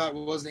 but I thought,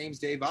 well, his name's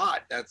Dave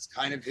Odd. That's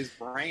kind of his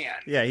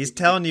brand. Yeah, he's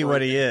telling you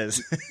what he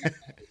is.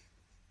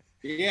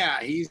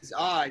 Yeah, he's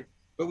odd,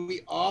 but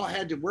we all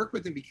had to work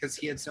with him because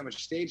he had so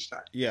much stage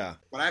time. Yeah.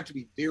 But I have to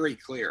be very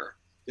clear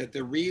that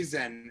the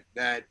reason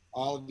that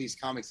all of these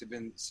comics have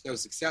been so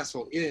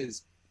successful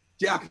is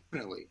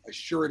definitely,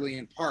 assuredly,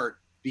 in part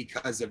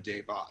because of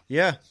Dave Odd.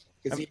 Yeah.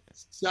 Because he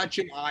has such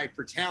an eye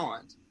for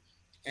talent.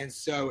 And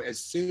so as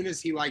soon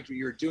as he liked what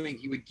you were doing,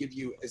 he would give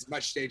you as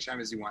much stage time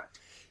as you wanted.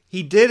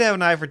 He did have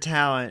an eye for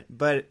talent,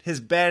 but his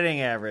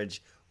batting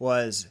average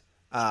was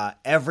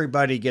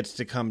everybody gets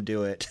to come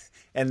do it.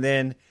 And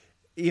then,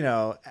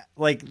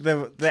 like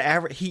the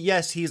average,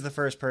 he's the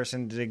first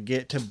person to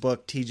get to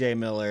book TJ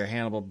Miller,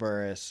 Hannibal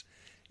Buress,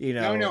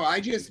 No, I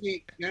just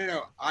mean,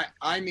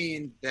 I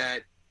mean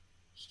that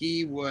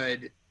he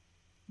would,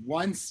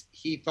 once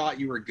he thought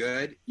you were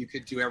good, you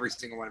could do every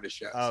single one of his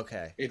shows.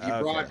 Okay. If you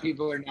brought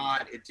people or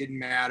not, it didn't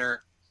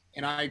matter.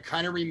 And I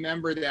kind of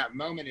remember that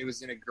moment. It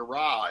was in a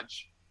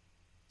garage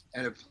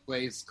at a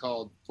place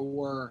called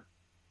Four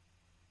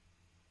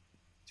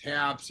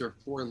Taps or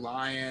Four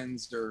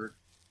Lions or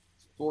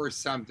Four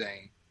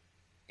something.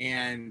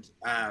 And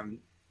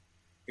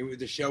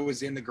the show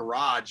was in the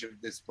garage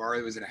of this bar.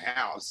 It was in a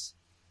house.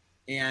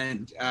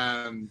 And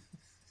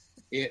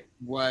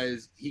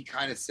he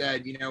kind of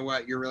said, you know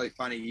what, you're really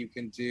funny. You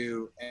can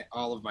do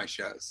all of my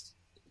shows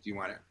if you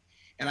want to.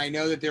 And I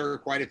know that there were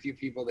quite a few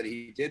people that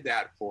he did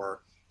that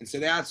for. And so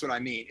that's what I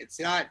mean. It's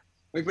not,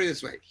 let me put it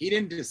this way. He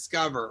didn't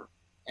discover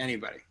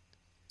anybody.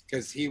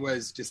 because he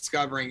was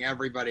discovering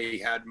everybody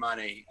had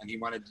money and he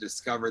wanted to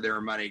discover their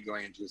money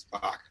going into his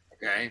pocket.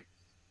 Okay.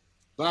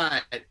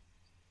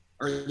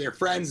 Or their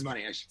friends'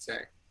 money, I should say.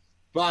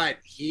 But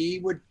he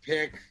would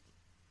pick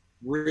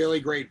really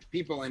great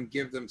people and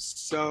give them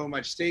so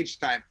much stage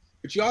time.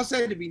 But you also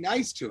had to be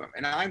nice to him.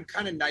 And I'm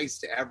kind of nice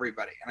to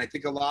everybody. And I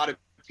think a lot of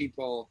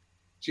people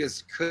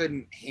just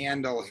couldn't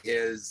handle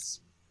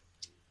his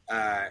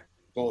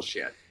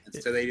bullshit.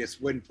 And so they just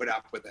wouldn't put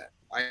up with it.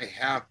 I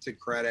have to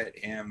credit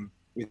him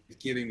with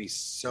giving me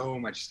so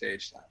much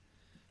stage time.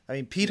 I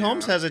mean, Pete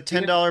Holmes has a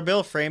 $10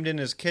 bill framed in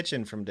his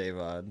kitchen from Dave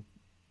Odd.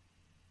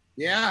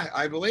 Yeah,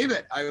 I believe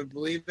it. I would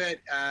believe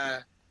it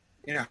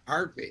in a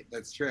heartbeat.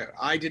 That's true.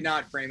 I did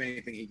not frame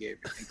anything he gave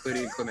me,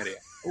 including chlamydia.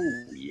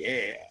 Oh,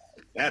 yeah.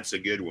 That's a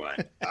good one.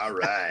 All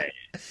right.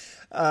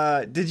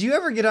 Did you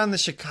ever get on the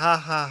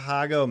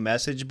Chicago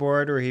message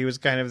board where he was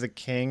kind of the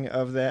king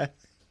of that?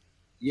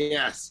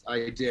 Yes,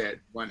 I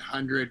did.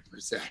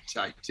 100%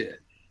 I did.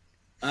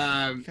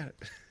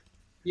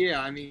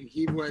 Yeah, I mean,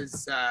 he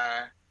was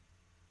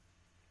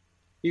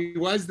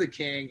the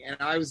king, and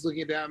I was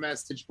looking at that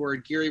message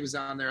board. Geary was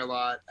on there a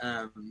lot.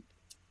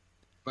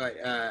 But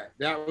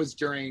that was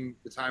during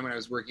the time when I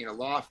was working at a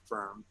law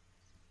firm.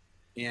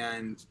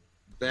 And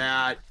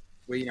that,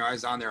 well, you know, I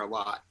was on there a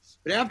lot.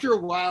 But after a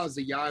while, as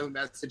a Yahoo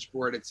message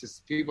board, it's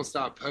just people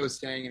stopped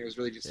posting, and it was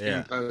really just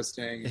him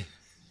posting.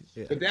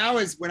 Yeah. But that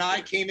was, when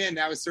I came in,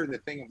 that was sort of the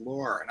thing of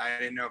lore, and I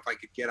didn't know if I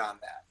could get on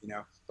that, you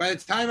know. By the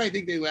time I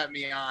think they let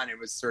me on, it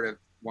was sort of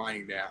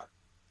winding down.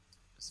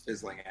 It was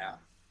fizzling out.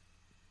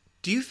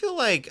 Do you feel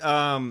like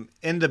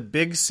in The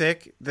Big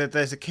Sick that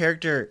there's a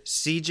character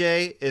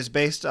CJ is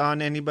based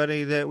on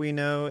anybody that we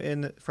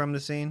know from the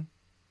scene?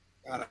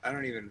 God, I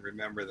don't even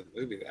remember the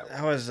movie that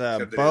That was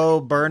Bo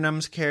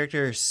Burnham's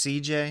character,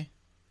 CJ.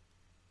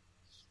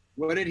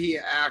 What did he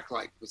act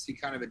like? Was he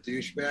kind of a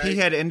douchebag? He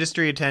had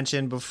industry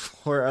attention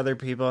before other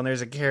people, and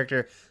there's a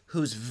character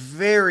who's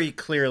very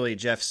clearly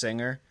Jeff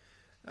Singer.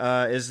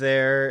 Is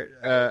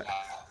there?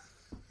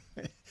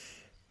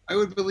 I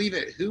would believe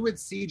it. Who would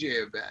CJ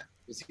have been?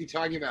 Was he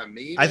talking about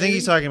me? Maybe? I think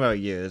he's talking about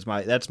you.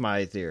 That's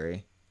my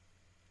theory.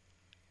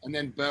 And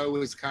then Bo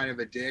was kind of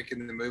a dick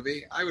in the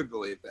movie. I would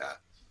believe that.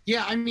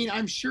 Yeah, I mean,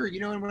 I'm sure. You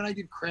know, and when I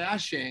did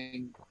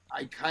Crashing,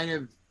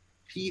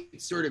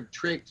 Pete sort of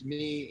tricked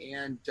me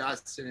and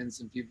Dustin and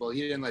some people.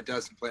 He didn't let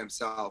Dustin play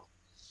himself,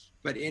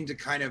 but into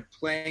kind of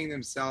playing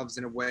themselves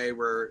in a way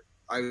where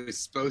I was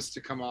supposed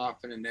to come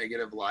off in a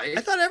negative light.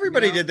 I thought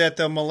everybody did that,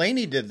 though.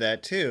 Mulaney did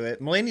that, too.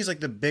 Mulaney's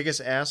like the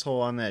biggest asshole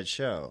on that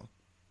show.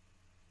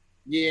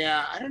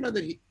 Yeah, I don't know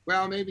that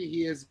maybe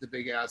he is the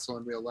big asshole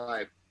in real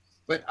life.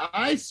 But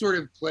I sort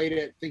of played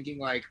it thinking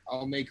like,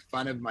 I'll make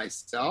fun of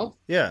myself.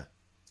 Yeah.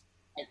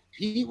 And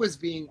Pete was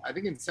being, I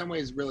think in some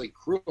ways, really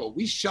cruel.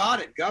 We shot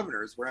at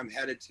Governor's, where I'm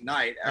headed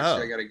tonight.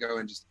 Actually, I got to go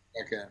in just a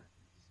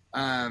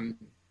second.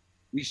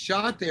 We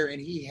shot there, and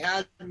he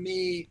had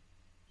me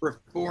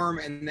perform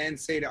and then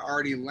say to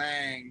Artie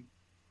Lang,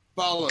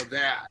 follow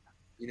that,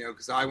 you know,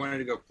 because I wanted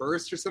to go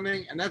first or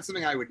something. And that's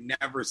something I would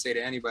never say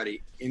to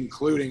anybody,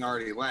 including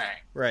Artie Lang.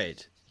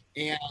 Right.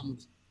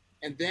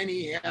 And then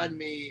he had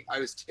me, I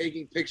was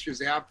taking pictures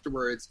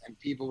afterwards, and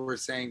people were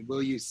saying,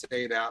 will you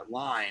say that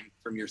line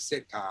from your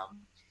sitcom?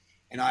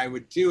 And I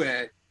would do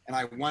it, and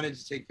I wanted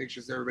to take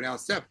pictures of everybody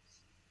else stuff.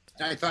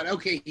 And I thought,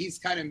 okay, he's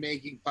kind of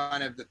making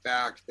fun of the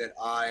fact that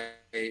I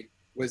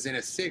was in a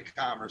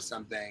sitcom or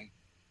something.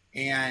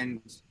 And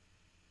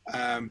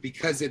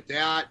because at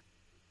that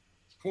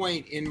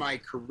point in my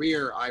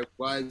career, I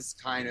was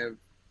kind of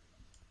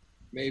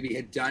maybe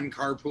had done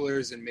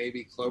Carpoolers and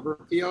maybe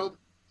Cloverfield.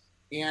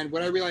 And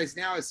what I realize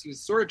now is he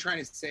was sort of trying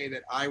to say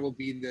that I will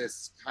be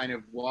this kind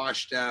of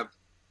washed up,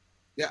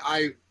 that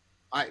I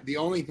the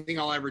only thing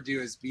I'll ever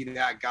do is be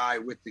that guy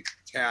with the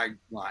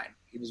tagline.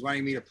 He was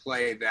wanting me to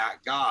play that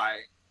guy.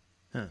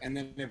 Huh. And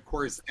then, of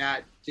course,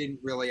 that didn't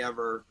really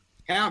ever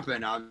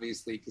happen,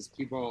 obviously, because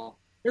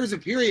there was a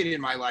period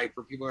in my life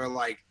where people are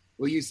like,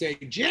 will you say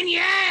Jin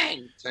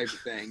Yang type of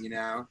thing, you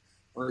know,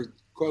 or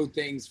quote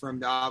things from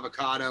the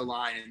avocado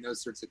line and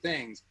those sorts of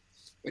things.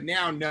 But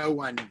now no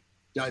one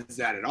does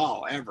that at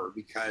all, ever,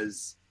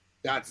 because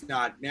that's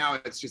not, now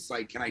it's just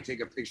like, can I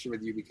take a picture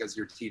with you because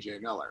you're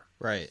TJ Miller?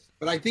 Right.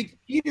 But I think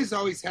Pete has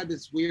always had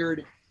this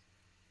weird,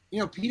 you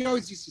know, Pete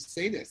always used to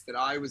say this, that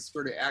I was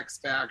sort of X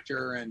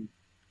Factor and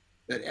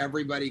that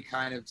everybody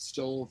kind of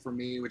stole from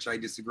me, which I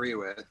disagree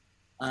with.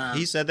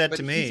 He said that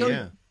to me,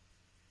 yeah.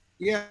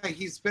 Yeah,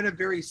 he's been a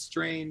very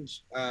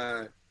strange,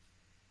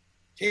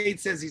 Kate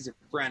says he's a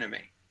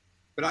frenemy.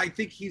 But I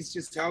think he's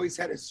just always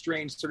had a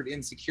strange sort of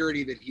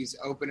insecurity that he's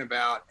open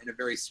about in a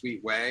very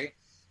sweet way.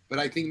 But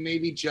I think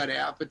maybe Judd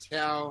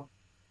Apatow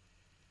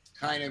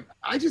kind of,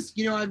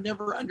 I've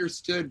never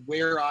understood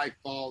where I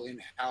fall in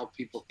how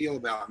people feel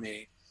about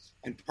me.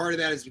 And part of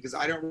that is because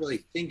I don't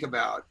really think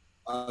about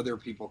other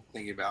people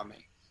thinking about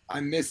me.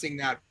 I'm missing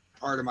that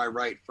part of my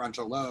right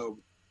frontal lobe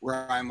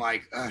where I'm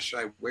like, should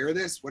I wear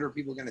this? What are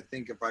people going to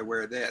think if I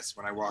wear this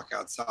when I walk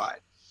outside?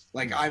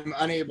 Like, I'm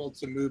unable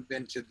to move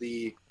into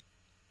the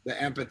the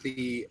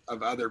empathy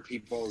of other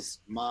people's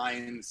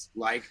minds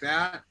like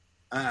that.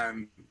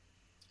 And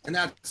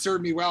that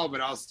served me well,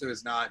 but also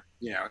is not,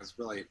 it's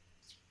really,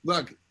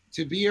 look,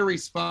 to be a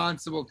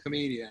responsible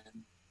comedian,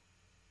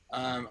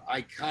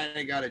 I kind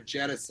of got a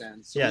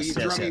jettison. So will you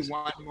throw me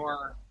one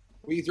more?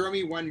 Will you throw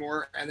me one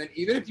more? And then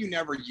even if you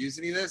never use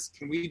any of this,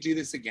 can we do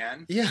this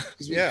again? Yeah.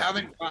 Because we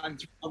haven't gone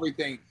through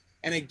everything.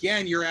 And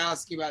again, you're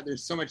asking about,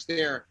 there's so much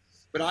there,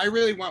 but I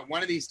really want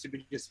one of these to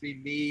be just be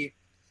me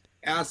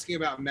asking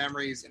about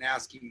memories and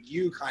asking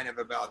you kind of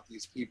about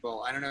these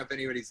people. I don't know if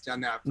anybody's done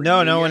that.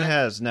 No one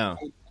has. No.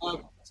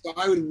 So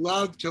I would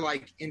love to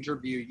like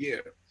interview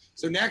you.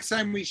 So next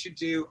time we should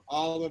do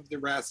all of the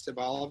rest of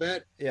all of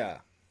it. Yeah.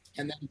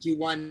 And then do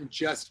one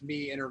just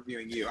me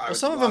interviewing you. Well,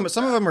 some of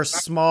them are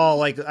small.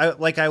 Like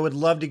I would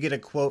love to get a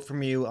quote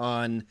from you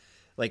on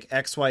like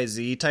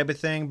XYZ type of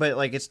thing, but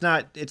like it's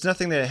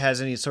nothing that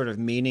has any sort of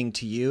meaning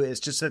to you. It's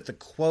just that the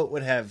quote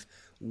would have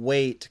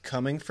weight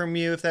coming from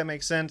you, if that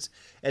makes sense.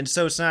 And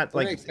so it's not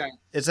like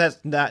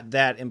not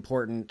that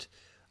important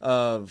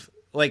of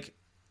like,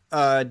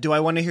 do I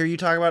want to hear you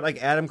talk about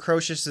like Adam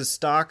Crocious'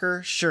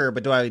 stalker? Sure.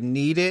 But do I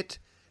need it?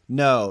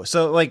 No.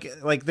 So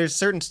like there's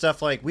certain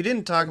stuff like we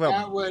didn't talk about.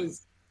 That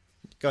was.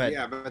 Go ahead.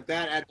 Yeah, but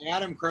that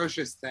Adam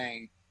Crocious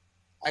thing,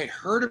 I'd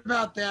heard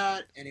about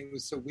that, and it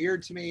was so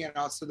weird to me, and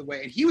also the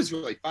way, and he was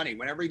really funny.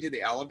 Whenever he did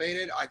the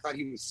Elevated, I thought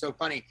he was so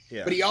funny.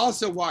 Yeah. But he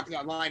also walked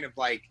that line of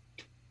like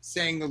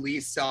saying the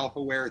least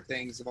self-aware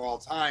things of all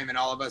time, and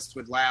all of us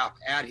would laugh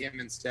at him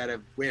instead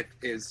of with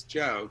his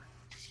joke.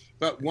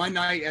 But one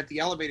night at the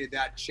Elevated,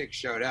 that chick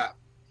showed up,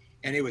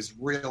 and it was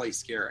really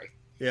scary.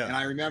 Yeah. And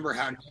I remember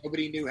how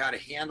nobody knew how to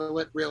handle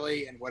it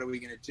really, and what are we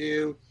going to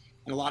do?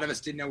 And a lot of us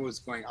didn't know what was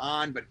going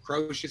on, but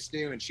Crocious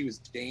knew, and she was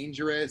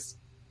dangerous.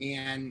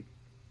 And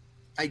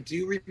I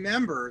do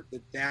remember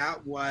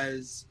that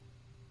was,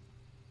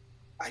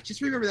 I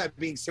just remember that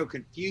being so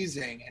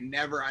confusing and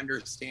never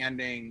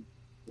understanding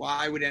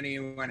why would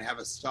anyone have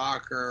a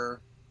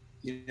stalker?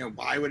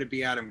 Why would it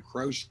be Adam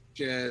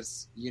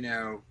Crocious?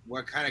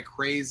 What kind of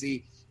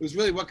crazy, it was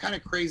really what kind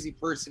of crazy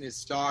person is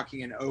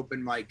stalking an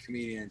open mic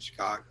comedian in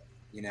Chicago,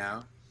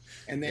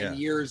 And then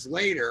years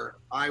later,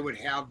 I would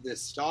have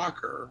this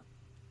stalker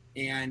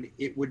and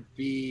it would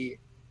be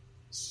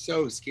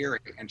so scary.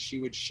 And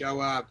she would show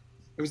up.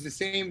 It was the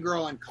same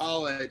girl in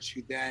college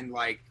who then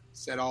like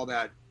said all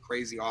that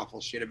crazy,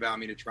 awful shit about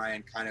me to try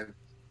and kind of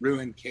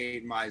ruin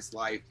Kate Mai's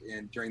life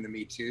during the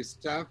Me Too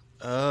stuff.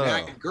 Oh.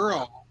 That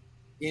girl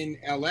in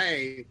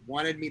LA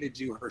wanted me to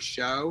do her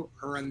show.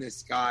 Her and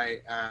this guy,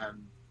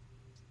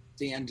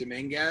 Dan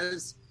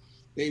Dominguez,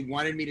 they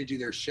wanted me to do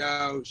their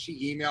show.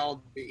 He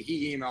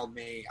emailed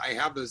me. I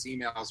have those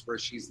emails where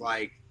she's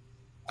like,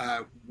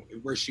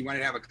 where she wanted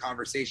to have a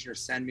conversation or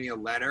send me a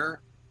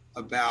letter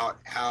about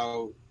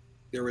how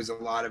there was a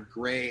lot of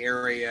gray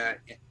area,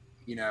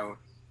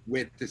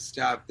 with the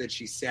stuff that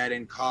she said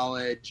in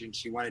college, and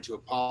she wanted to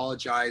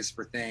apologize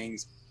for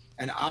things.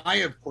 And I,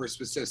 of course,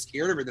 was so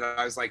scared of her that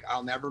I was like,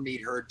 I'll never meet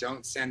her.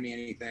 Don't send me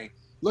anything.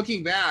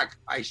 Looking back,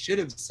 I should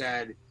have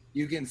said,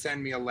 you can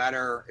send me a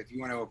letter if you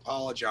want to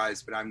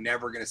apologize, but I'm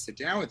never going to sit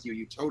down with you.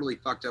 You totally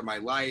fucked up my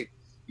life.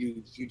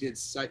 You did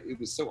such, it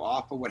was so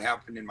awful what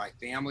happened in my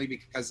family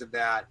because of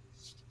that.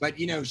 But,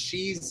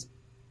 she's,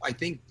 I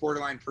think,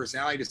 borderline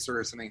personality disorder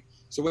or something.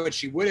 So what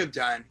she would have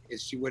done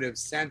is she would have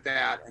sent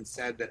that and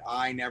said that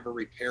I never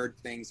repaired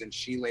things. And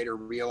she later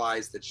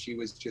realized that she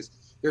was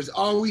just, there's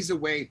always a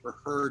way for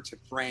her to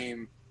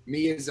frame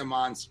me as a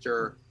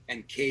monster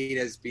and Kate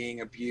as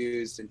being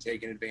abused and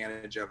taken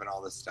advantage of and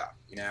all this stuff,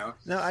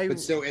 But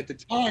so at the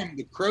time,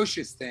 the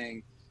Crocious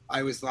thing,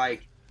 I was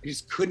like, I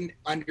just couldn't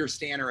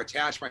understand or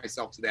attach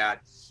myself to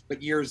that.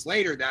 But years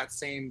later, that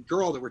same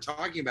girl that we're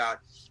talking about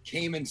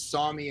came and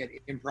saw me at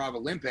Improv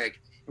Olympic.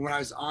 And when I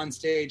was on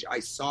stage, I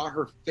saw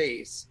her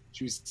face.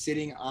 She was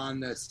sitting on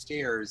the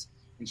stairs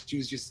and she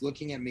was just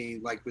looking at me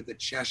like with a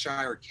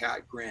Cheshire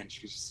cat grin.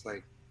 She was just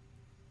like,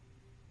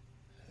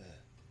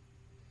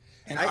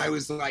 and I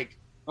was like,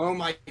 oh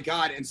my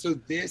God. And so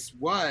this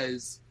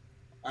was,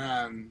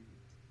 now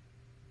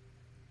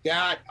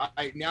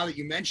that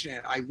you mention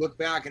it, I look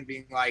back and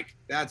being like,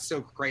 that's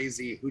so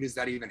crazy. Who does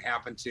that even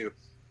happen to?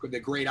 The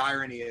great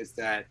irony is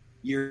that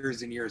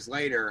years and years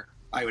later,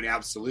 I would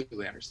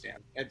absolutely understand.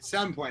 At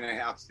some point, I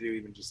have to do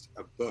even just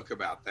a book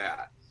about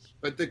that.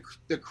 But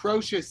the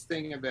Crocious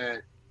thing of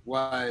it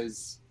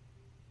was,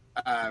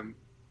 I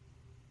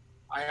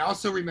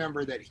also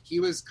remember that he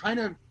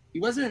wasn't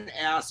an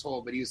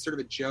asshole, but he was sort of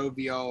a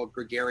jovial,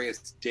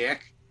 gregarious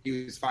dick.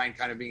 He was fine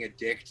kind of being a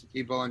dick to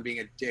people and being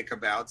a dick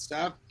about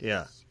stuff.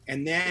 Yeah.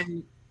 And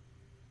then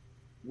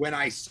when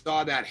I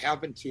saw that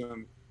happen to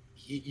him,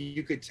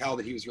 you could tell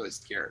that he was really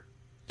scared.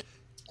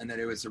 And that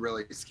it was a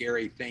really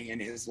scary thing in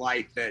his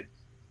life that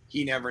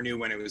he never knew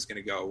when it was going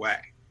to go away.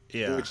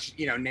 Yeah. Which,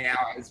 now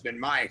has been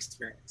my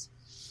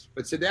experience.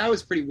 But so that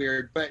was pretty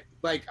weird. But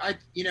like,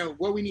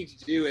 what we need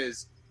to do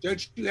is,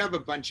 don't you have a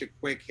bunch of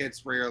quick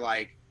hits where you're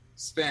like,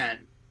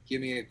 Sven, give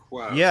me a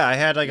quote? Yeah, I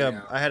had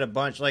I had a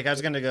bunch. Like I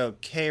was going to go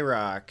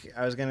K-Rock.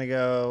 I was going to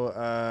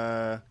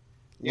go,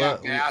 Yeah,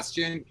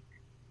 Bastion.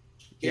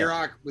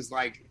 K-Rock was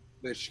like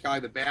the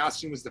Chicago. The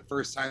Bastion was the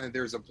first time that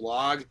there was a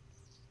blog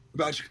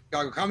about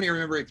Chicago comedy. I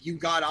remember if you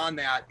got on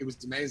that, it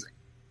was amazing.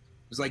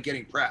 It was like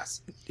getting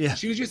press. Yeah.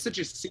 She was just such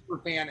a super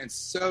fan and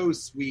so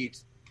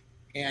sweet.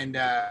 And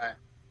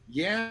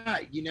yeah,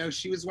 you know,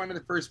 she was one of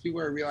the first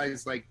people I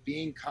realized like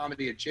being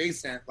comedy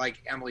adjacent,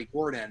 like Emily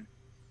Gordon,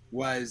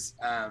 was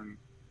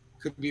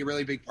could be a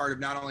really big part of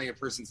not only a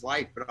person's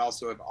life, but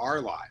also of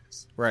our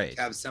lives. Right.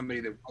 To have somebody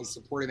that was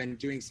supportive and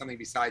doing something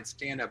besides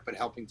stand-up, but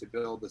helping to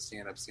build the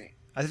stand-up scene.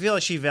 I feel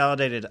like she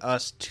validated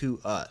us to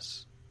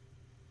us.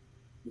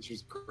 Which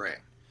was great.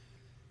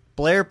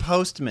 Blair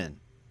Postman.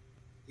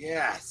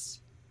 Yes.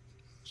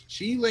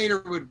 She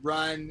later would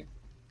run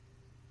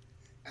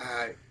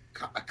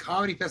a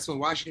comedy festival in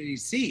Washington,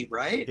 D.C.,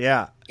 right?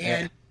 Yeah.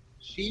 And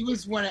she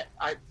was what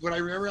I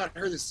remember about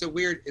her that's so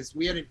weird is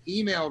we had an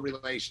email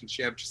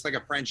relationship, just like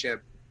a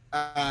friendship,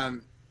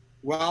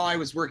 while I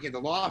was working at the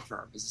law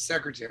firm as a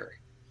secretary.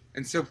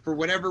 And so for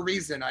whatever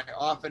reason, I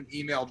often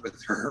emailed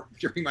with her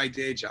during my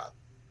day job.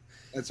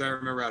 That's what I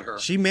remember about her.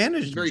 She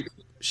managed.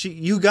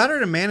 You got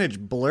her to manage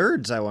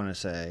Blurds, I want to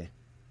say.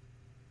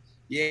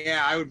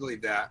 Yeah, I would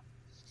believe that.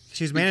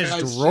 She's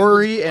managed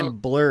Rory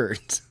and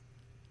Blurds.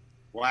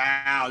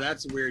 Wow,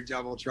 that's a weird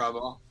double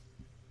trouble.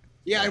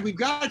 Yeah, and we've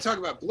got to talk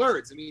about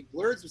Blurds. I mean,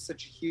 Blurds was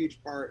such a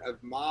huge part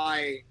of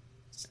my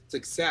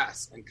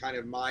success and kind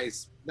of my,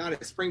 not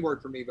a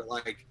springboard for me, but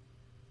like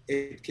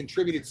it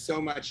contributed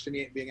so much to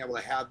me being able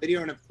to have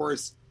video. And of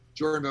course,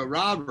 Jordan Vogt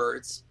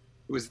Roberts,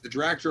 who was the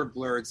director of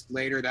Blurds.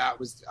 Later,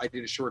 I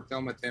did a short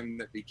film with him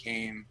that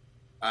became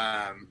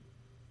a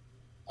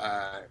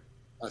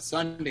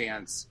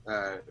Sundance,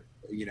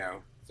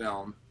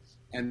 film.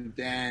 And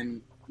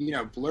then,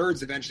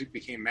 Blurds eventually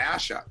became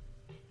Mashup.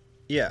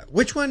 Yeah.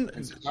 Which one?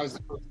 And so that was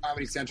the first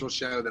Comedy Central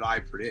show that I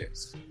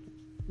produced.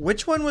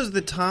 Which one was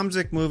the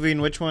Tomzik movie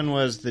and which one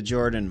was the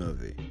Jordan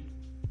movie?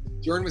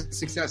 Jordan was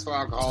Successful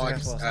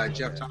Alcoholics.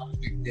 Jeff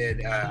Tomzik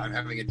did I'm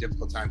Having a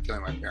Difficult Time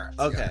Killing My Parents.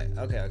 Okay,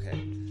 yeah.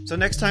 Okay. So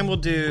next time we'll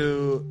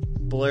do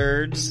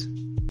Blurds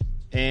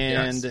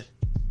and... Yes.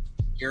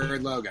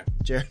 Jared Logan.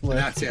 And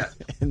that's it.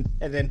 and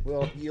then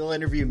you'll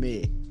interview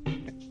me.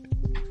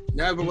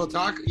 No, but we'll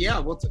talk. Yeah,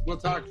 we'll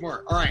talk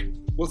more. All right.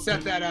 We'll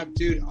set that up,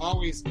 dude.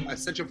 Always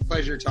such a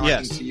pleasure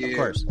talking to you. Of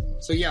course.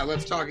 So yeah,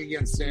 let's talk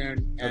again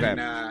soon. And,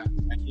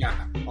 and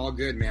yeah, all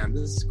good, man.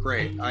 This is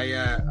great.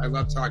 I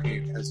love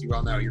talking, as you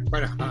well know. You're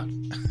quite a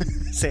hunk.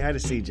 Say hi to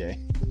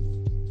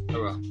CJ. I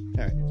will. All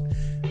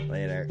right.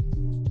 Later.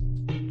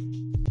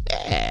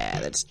 Yeah,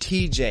 that's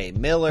TJ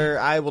Miller.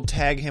 I will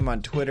tag him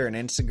on Twitter and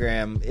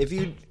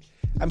Instagram.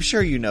 I'm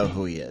sure you know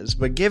who he is,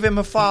 but give him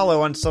a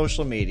follow on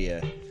social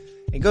media.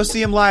 And go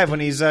see him live when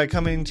he's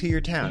coming to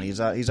your town. He's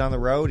on the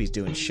road. He's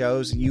doing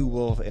shows. You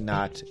will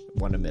not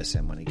want to miss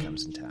him when he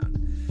comes in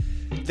town.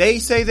 They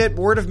say that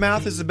word of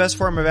mouth is the best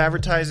form of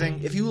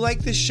advertising. If you like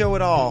this show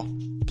at all,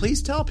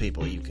 please tell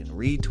people. You can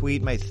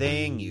retweet my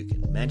thing. You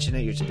can mention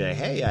it. You should be like,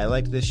 hey, I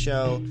like this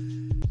show.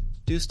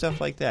 Do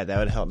stuff like that. That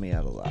would help me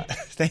out a lot.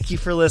 Thank you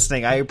for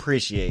listening. I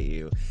appreciate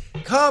you.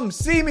 Come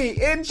see me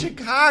in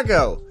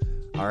Chicago.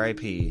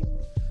 R.I.P.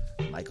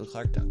 Michael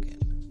Clark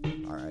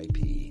Duncan.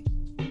 R.I.P.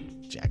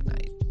 Jack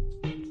Knight.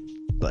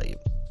 Love you.